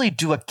actually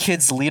do a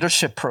kids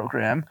leadership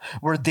program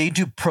where they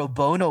do pro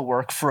bono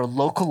work for a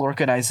local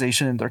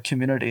organization in their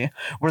community,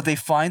 where they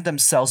find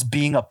themselves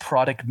being a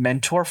product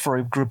mentor for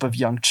a group of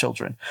young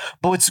children.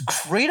 But what's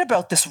great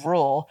about this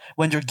role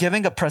when you're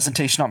giving a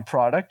presentation on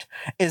product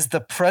is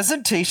the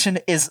presentation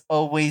is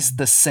always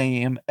the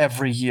same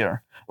every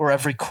year, or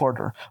every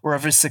quarter, or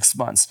every 6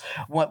 months.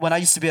 When I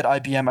used to be at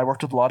IBM, I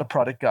worked with a lot of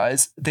product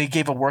guys. They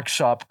gave a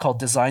workshop called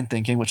Design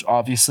Thinking, which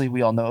obviously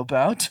we all know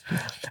about.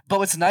 But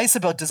what's nice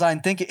about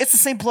Design Thinking, it's the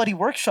same bloody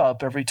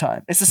workshop every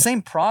time. It's the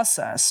same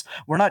process.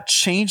 We're not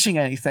changing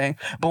anything.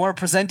 But when we're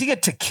presenting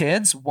it to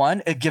kids,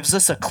 one, it gives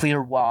us a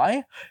clear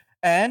why,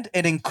 and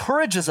it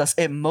encourages us,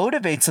 it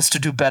motivates us to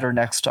do better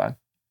next time.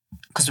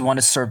 because we want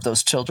to serve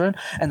those children.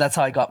 And that's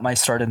how I got my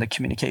start in the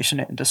communication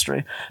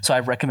industry. So I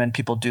recommend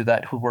people do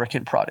that who work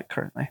in product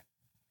currently.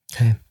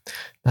 Okay,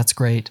 that's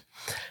great.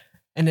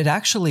 And it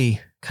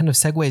actually kind of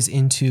segues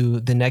into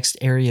the next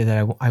area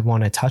that I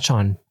want to touch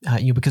on,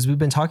 because we've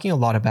been talking a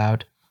lot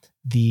about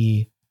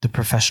the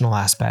professional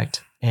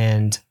aspect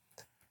and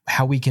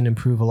how we can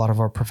improve a lot of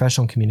our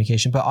professional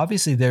communication. But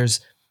obviously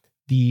there's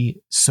the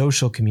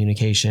social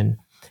communication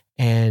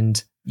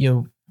and,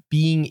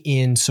 being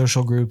in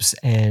social groups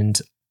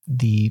and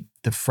the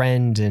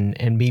friend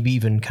and maybe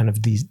even kind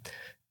of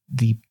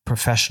the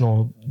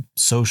professional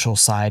social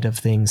side of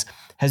things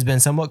has been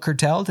somewhat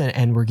curtailed,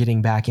 and we're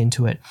getting back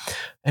into it.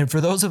 And for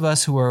those of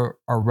us who are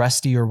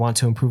rusty or want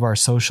to improve our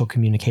social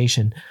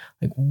communication,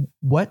 like,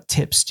 what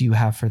tips do you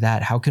have for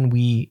that? How can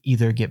we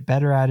either get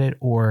better at it,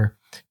 or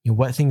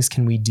what things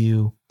can we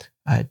do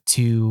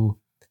to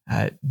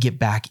get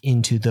back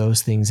into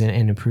those things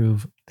and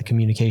improve the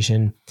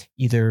communication,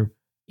 either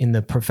in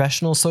the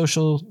professional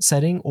social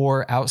setting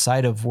or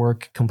outside of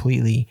work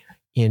completely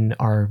in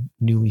our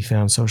newly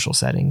found social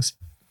settings?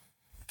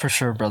 For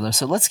sure, brother.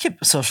 So let's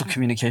keep social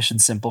communication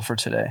simple for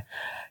today.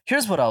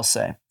 Here's what I'll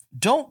say.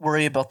 Don't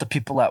worry about the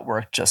people at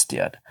work just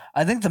yet.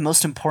 I think the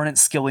most important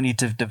skill we need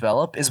to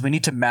develop is we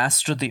need to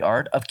master the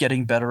art of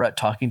getting better at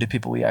talking to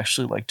people we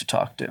actually like to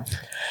talk to.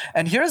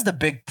 And here's the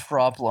big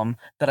problem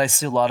that I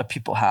see a lot of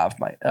people have.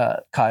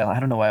 Kyle, I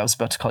don't know why I was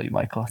about to call you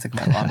Michael. I think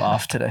I'm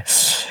off today.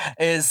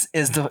 Is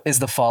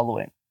the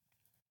following.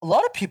 A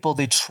lot of people,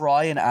 they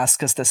try and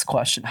ask us this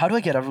question: how do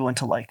I get everyone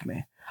to like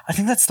me? I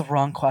think that's the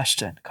wrong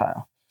question,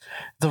 Kyle.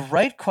 The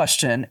right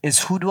question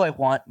is, who do I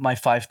want my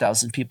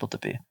 5,000 people to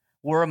be?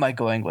 Where am I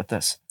going with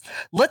this?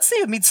 Let's say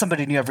you meet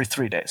somebody new every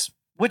 3 days,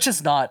 which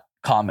is not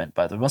common,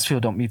 by the way. Most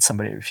people don't meet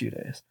somebody every few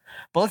days.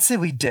 But let's say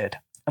we did,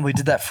 and we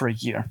did that for a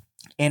year.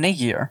 In a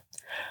year,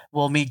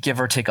 we'll meet,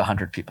 give or take,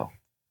 100 people,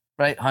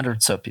 right?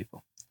 100 so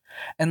people.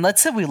 And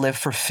let's say we live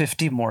for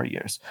 50 more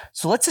years.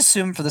 So let's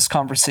assume for this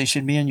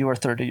conversation, me and you are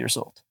 30 years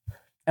old,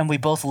 and we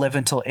both live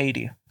until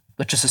 80.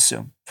 Let's just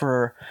assume,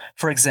 for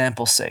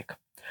example's sake.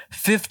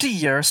 50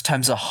 years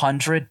times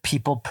 100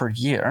 people per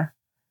year.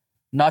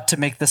 Not to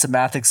make this a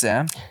math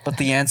exam, but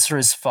the answer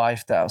is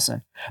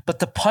 5,000. But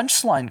the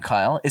punchline,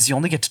 Kyle, is you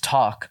only get to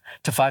talk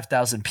to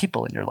 5,000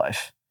 people in your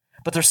life.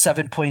 But there's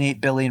 7.8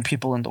 billion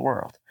people in the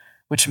world,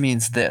 which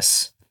means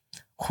this.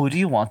 Who do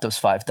you want those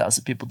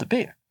 5,000 people to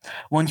be?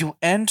 When you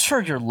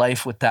enter your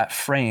life with that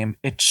frame,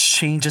 it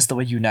changes the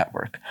way you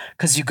network.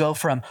 Because you go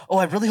from, oh,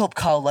 I really hope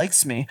Kyle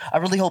likes me. I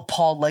really hope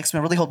Paul likes me.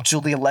 I really hope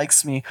Julia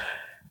likes me.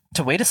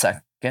 To wait a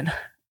second.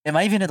 Am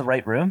I even in the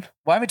right room?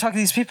 Why am I talking to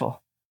these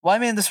people? Why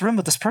am I in this room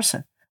with this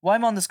person? Why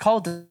am I on this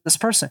call with this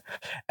person?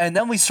 And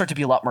then we start to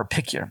be a lot more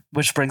pickier,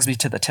 which brings me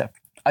to the tip.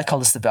 I call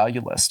this the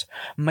value list.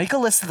 Make a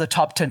list of the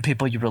top 10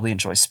 people you really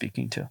enjoy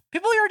speaking to.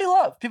 People you already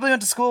love, people you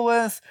went to school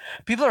with,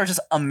 people that are just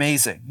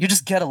amazing. You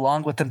just get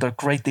along with them. They're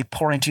great. They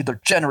pour into you.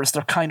 They're generous.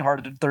 They're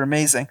kind-hearted. They're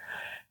amazing.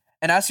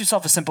 And ask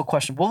yourself a simple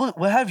question.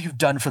 What have you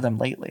done for them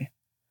lately?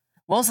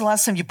 When was the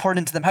last time you poured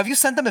into them? Have you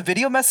sent them a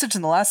video message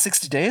in the last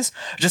 60 days,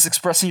 just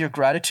expressing your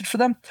gratitude for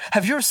them?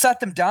 Have you ever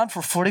sat them down for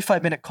a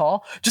 45-minute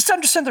call just to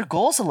understand their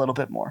goals a little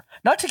bit more?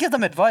 Not to give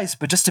them advice,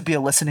 but just to be a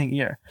listening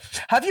ear.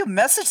 Have you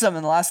messaged them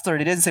in the last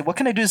 30 days and say, what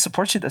can I do to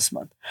support you this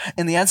month?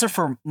 And the answer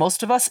for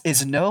most of us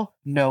is no,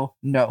 no,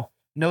 no.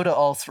 No to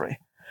all three.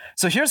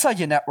 So here's how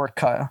you network,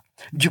 Kyle.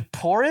 You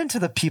pour into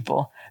the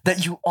people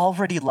that you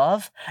already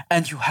love,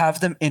 and you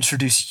have them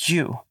introduce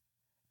you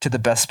to the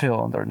best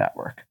people in their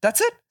network. That's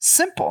it.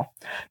 Simple.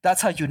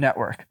 That's how you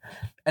network.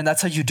 And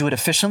that's how you do it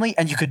efficiently.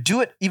 And you could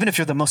do it even if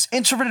you're the most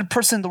introverted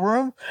person in the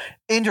room,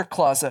 in your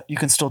closet, you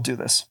can still do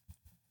this.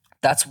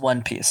 That's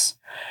one piece.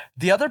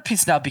 The other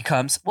piece now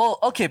becomes, well,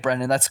 okay,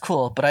 Brendan, that's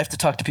cool, but I have to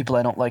talk to people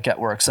I don't like at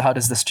work. So how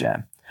does this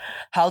jam?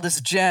 How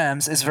this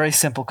jams is very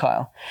simple,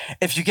 Kyle.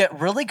 If you get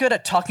really good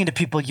at talking to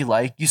people you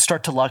like, you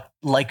start to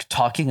like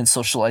talking and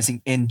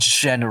socializing in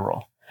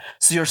general.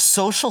 So your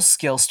social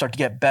skills start to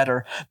get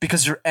better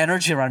because your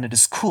energy around it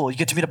is cool. You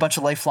get to meet a bunch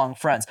of lifelong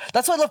friends.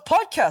 That's why I love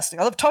podcasting.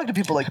 I love talking to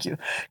people like you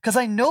because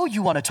I know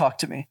you want to talk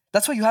to me.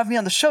 That's why you have me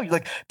on the show. You're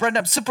like, Brendan,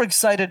 I'm super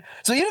excited.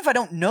 So even if I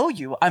don't know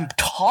you, I'm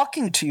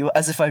talking to you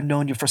as if I've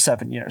known you for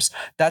 7 years.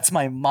 That's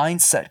my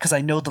mindset because I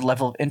know the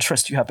level of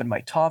interest you have in my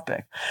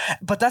topic.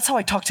 But that's how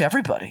I talk to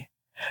everybody.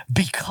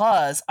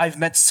 Because I've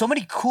met so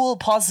many cool,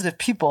 positive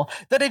people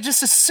that I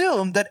just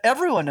assume that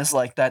everyone is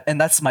like that. And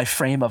that's my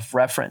frame of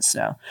reference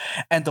now.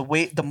 And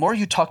the more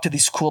you talk to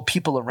these cool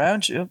people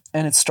around you,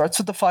 and it starts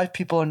with the 5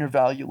 people on your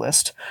value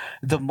list,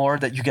 the more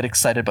that you get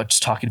excited about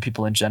just talking to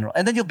people in general.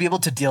 And then you'll be able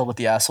to deal with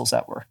the assholes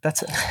at work.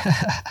 That's it.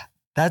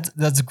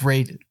 That's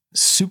great.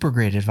 Super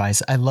great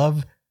advice. I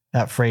love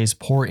that phrase,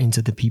 pour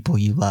into the people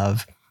you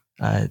love,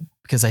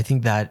 because I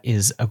think that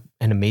is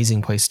an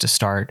amazing place to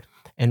start.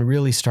 And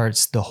really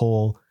starts the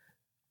whole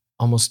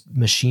almost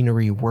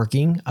machinery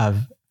working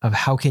of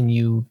how can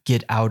you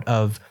get out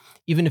of,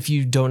 even if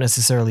you don't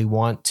necessarily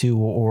want to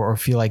or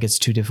feel like it's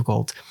too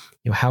difficult,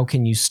 how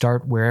can you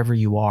start wherever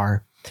you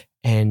are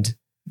and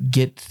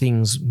get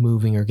things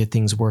moving or get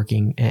things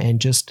working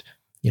and just,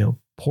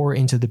 pour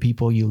into the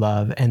people you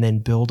love and then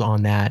build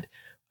on that,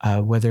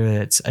 whether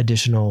it's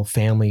additional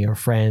family or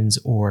friends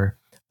or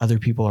other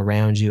people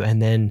around you.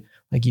 And then,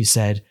 like you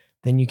said,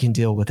 then you can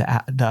deal with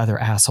the other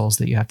assholes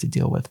that you have to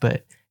deal with.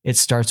 But it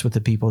starts with the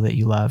people that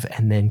you love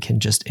and then can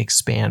just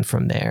expand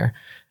from there.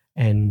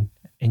 And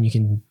you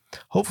can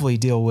hopefully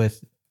deal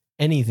with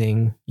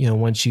anything,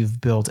 once you've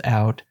built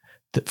out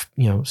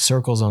the,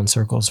 circles on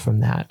circles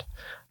from that.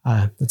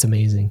 That's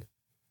amazing.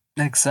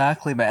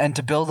 Exactly, man. And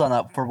to build on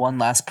that for one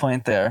last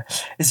point there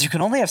is you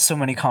can only have so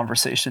many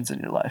conversations in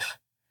your life.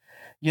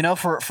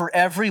 For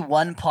every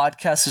one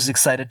podcast who's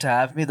excited to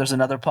have me, there's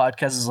another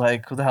podcast who's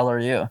like, who the hell are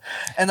you?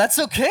 And that's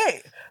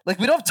okay. Like,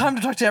 we don't have time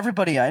to talk to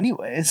everybody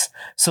anyways.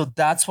 So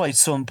that's why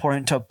it's so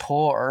important to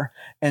pour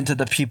into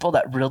the people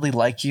that really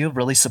like you,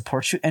 really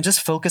support you, and just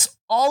focus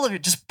all of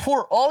it. Just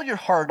pour all your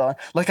heart on,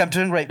 like I'm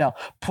doing right now.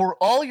 Pour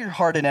all your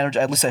heart and energy.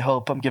 At least I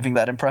hope I'm giving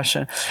that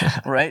impression,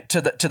 right?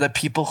 To the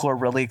people who are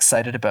really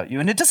excited about you.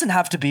 And it doesn't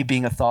have to be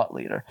being a thought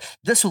leader.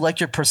 Just who like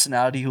your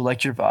personality, who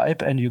like your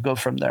vibe, and you go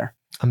from there.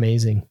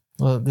 Amazing.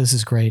 Well, this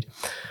is great.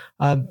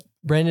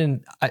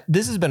 Brandon,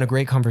 this has been a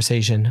great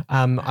conversation.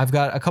 I've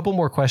got a couple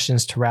more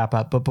questions to wrap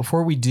up, but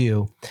before we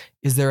do,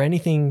 is there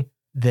anything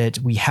that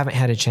we haven't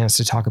had a chance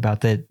to talk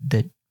about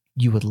that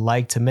you would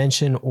like to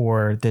mention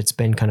or that's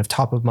been kind of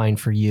top of mind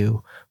for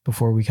you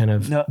before we kind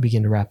of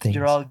begin to wrap things?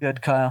 You're all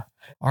good, Kyle.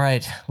 All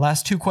right.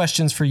 Last two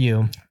questions for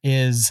you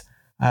is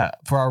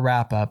for our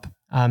wrap up.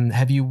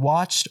 Have you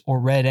watched or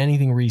read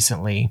anything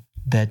recently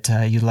that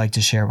you'd like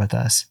to share with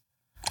us?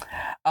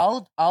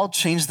 I'll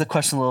change the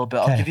question a little bit.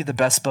 I'll give you the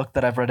best book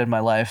that I've read in my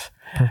life,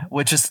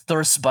 which is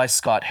Thirst by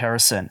Scott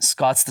Harrison.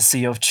 Scott's the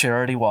CEO of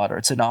Charity Water.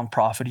 It's a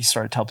nonprofit he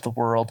started to help the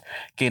world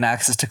gain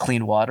access to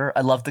clean water.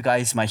 I love the guy.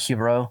 He's my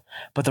hero.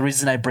 But the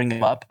reason I bring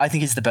him up, I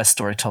think he's the best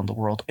storyteller in the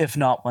world, if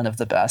not one of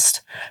the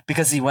best,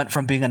 because he went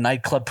from being a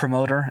nightclub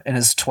promoter in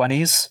his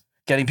 20s,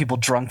 getting people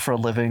drunk for a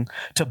living,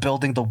 to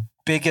building the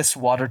biggest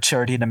water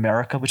charity in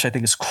America, which I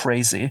think is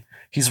crazy.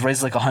 He's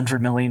raised like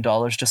 $100 million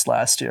just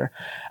last year.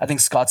 I think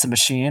Scott's a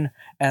machine.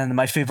 And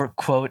my favorite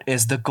quote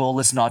is, "The goal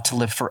is not to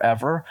live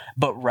forever,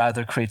 but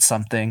rather create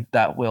something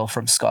that will,"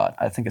 from Scott.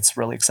 I think it's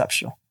really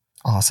exceptional.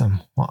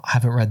 Awesome. Well, I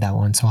haven't read that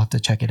one, so I'll have to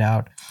check it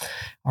out.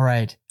 All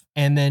right.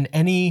 And then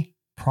any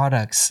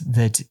products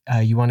that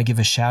you want to give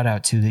a shout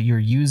out to that you're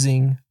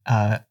using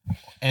and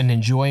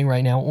enjoying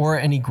right now, or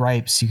any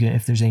gripes,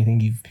 if there's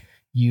anything you've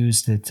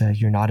used that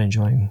you're not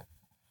enjoying.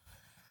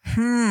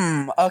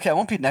 Okay, I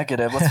won't be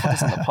negative. Let's put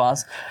this on the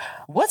pause.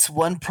 What's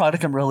one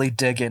product I'm really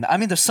digging? I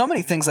mean, there's so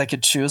many things I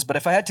could choose, but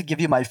if I had to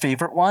give you my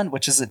favorite one,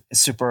 which isn't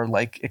super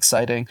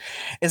exciting,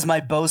 is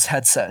my Bose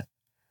headset.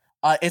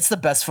 It's the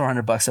best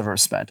 $400 I've ever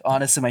spent.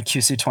 Honestly, my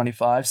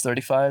QC25s,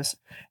 35s.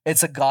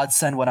 It's a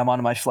godsend when I'm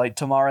on my flight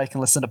tomorrow. I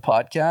can listen to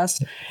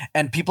podcasts,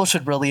 and people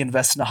should really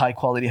invest in a high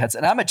quality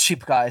headset. And I'm a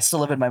cheap guy. I still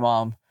live with my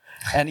mom.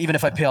 And even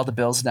if I pay all the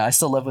bills now, I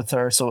still live with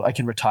her so I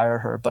can retire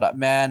her. But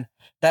man,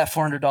 that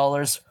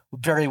 $400,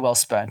 very well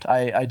spent.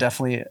 I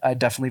definitely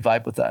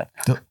vibe with that.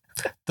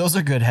 Those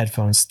are good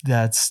headphones.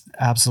 That's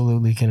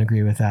absolutely can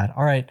agree with that.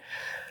 All right,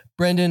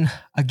 Brendan,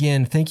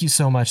 again, thank you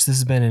so much. This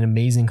has been an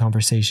amazing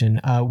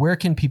conversation. Where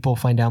can people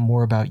find out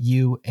more about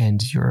you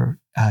and your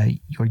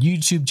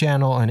YouTube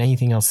channel and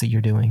anything else that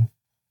you're doing?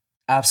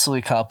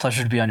 Absolutely, Kyle.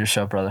 Pleasure to be on your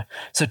show, brother.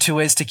 So 2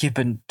 ways to keep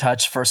in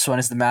touch. First one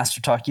is the Master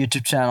Talk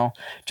YouTube channel.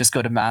 Just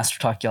go to Master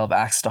Talk. You'll have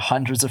access to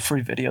hundreds of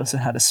free videos on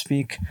how to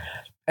speak.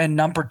 And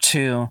number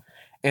 2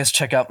 is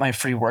check out my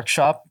free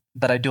workshop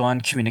that I do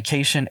on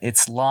communication.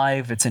 It's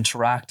live, it's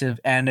interactive,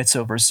 and it's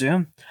over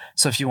Zoom.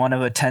 So if you want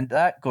to attend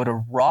that, go to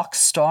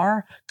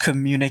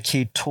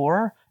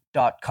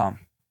rockstarcommunicator.com.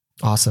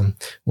 Awesome.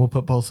 We'll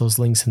put both those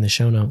links in the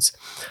show notes.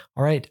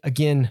 All right.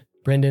 Again,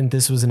 Brendan,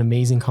 this was an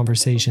amazing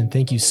conversation.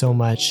 Thank you so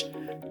much.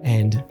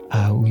 And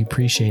we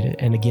appreciate it.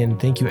 And again,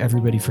 thank you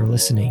everybody for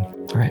listening.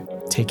 All right.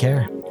 Take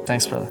care.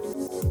 Thanks, brother.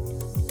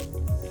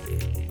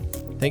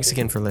 Thanks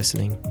again for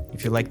listening.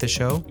 If you like the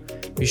show,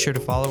 be sure to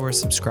follow or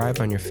subscribe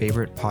on your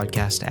favorite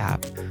podcast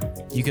app.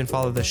 You can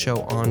follow the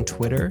show on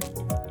Twitter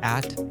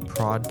at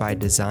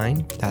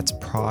ProdByDesign. That's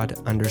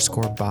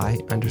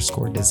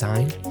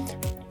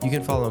prod_by_design. You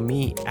can follow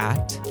me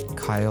at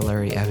Kyle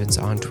Larry Evans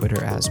on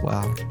Twitter as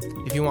well.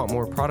 If you want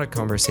more product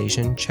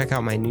conversation, check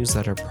out my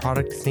newsletter,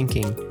 Product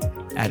Thinking,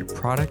 at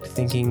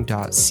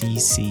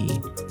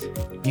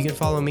productthinking.cc. You can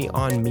follow me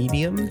on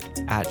Medium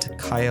at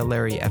Kyle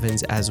Larry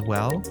Evans as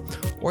well,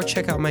 or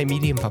check out my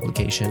Medium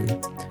publication,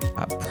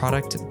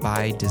 Product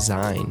by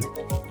Design.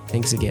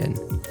 Thanks again.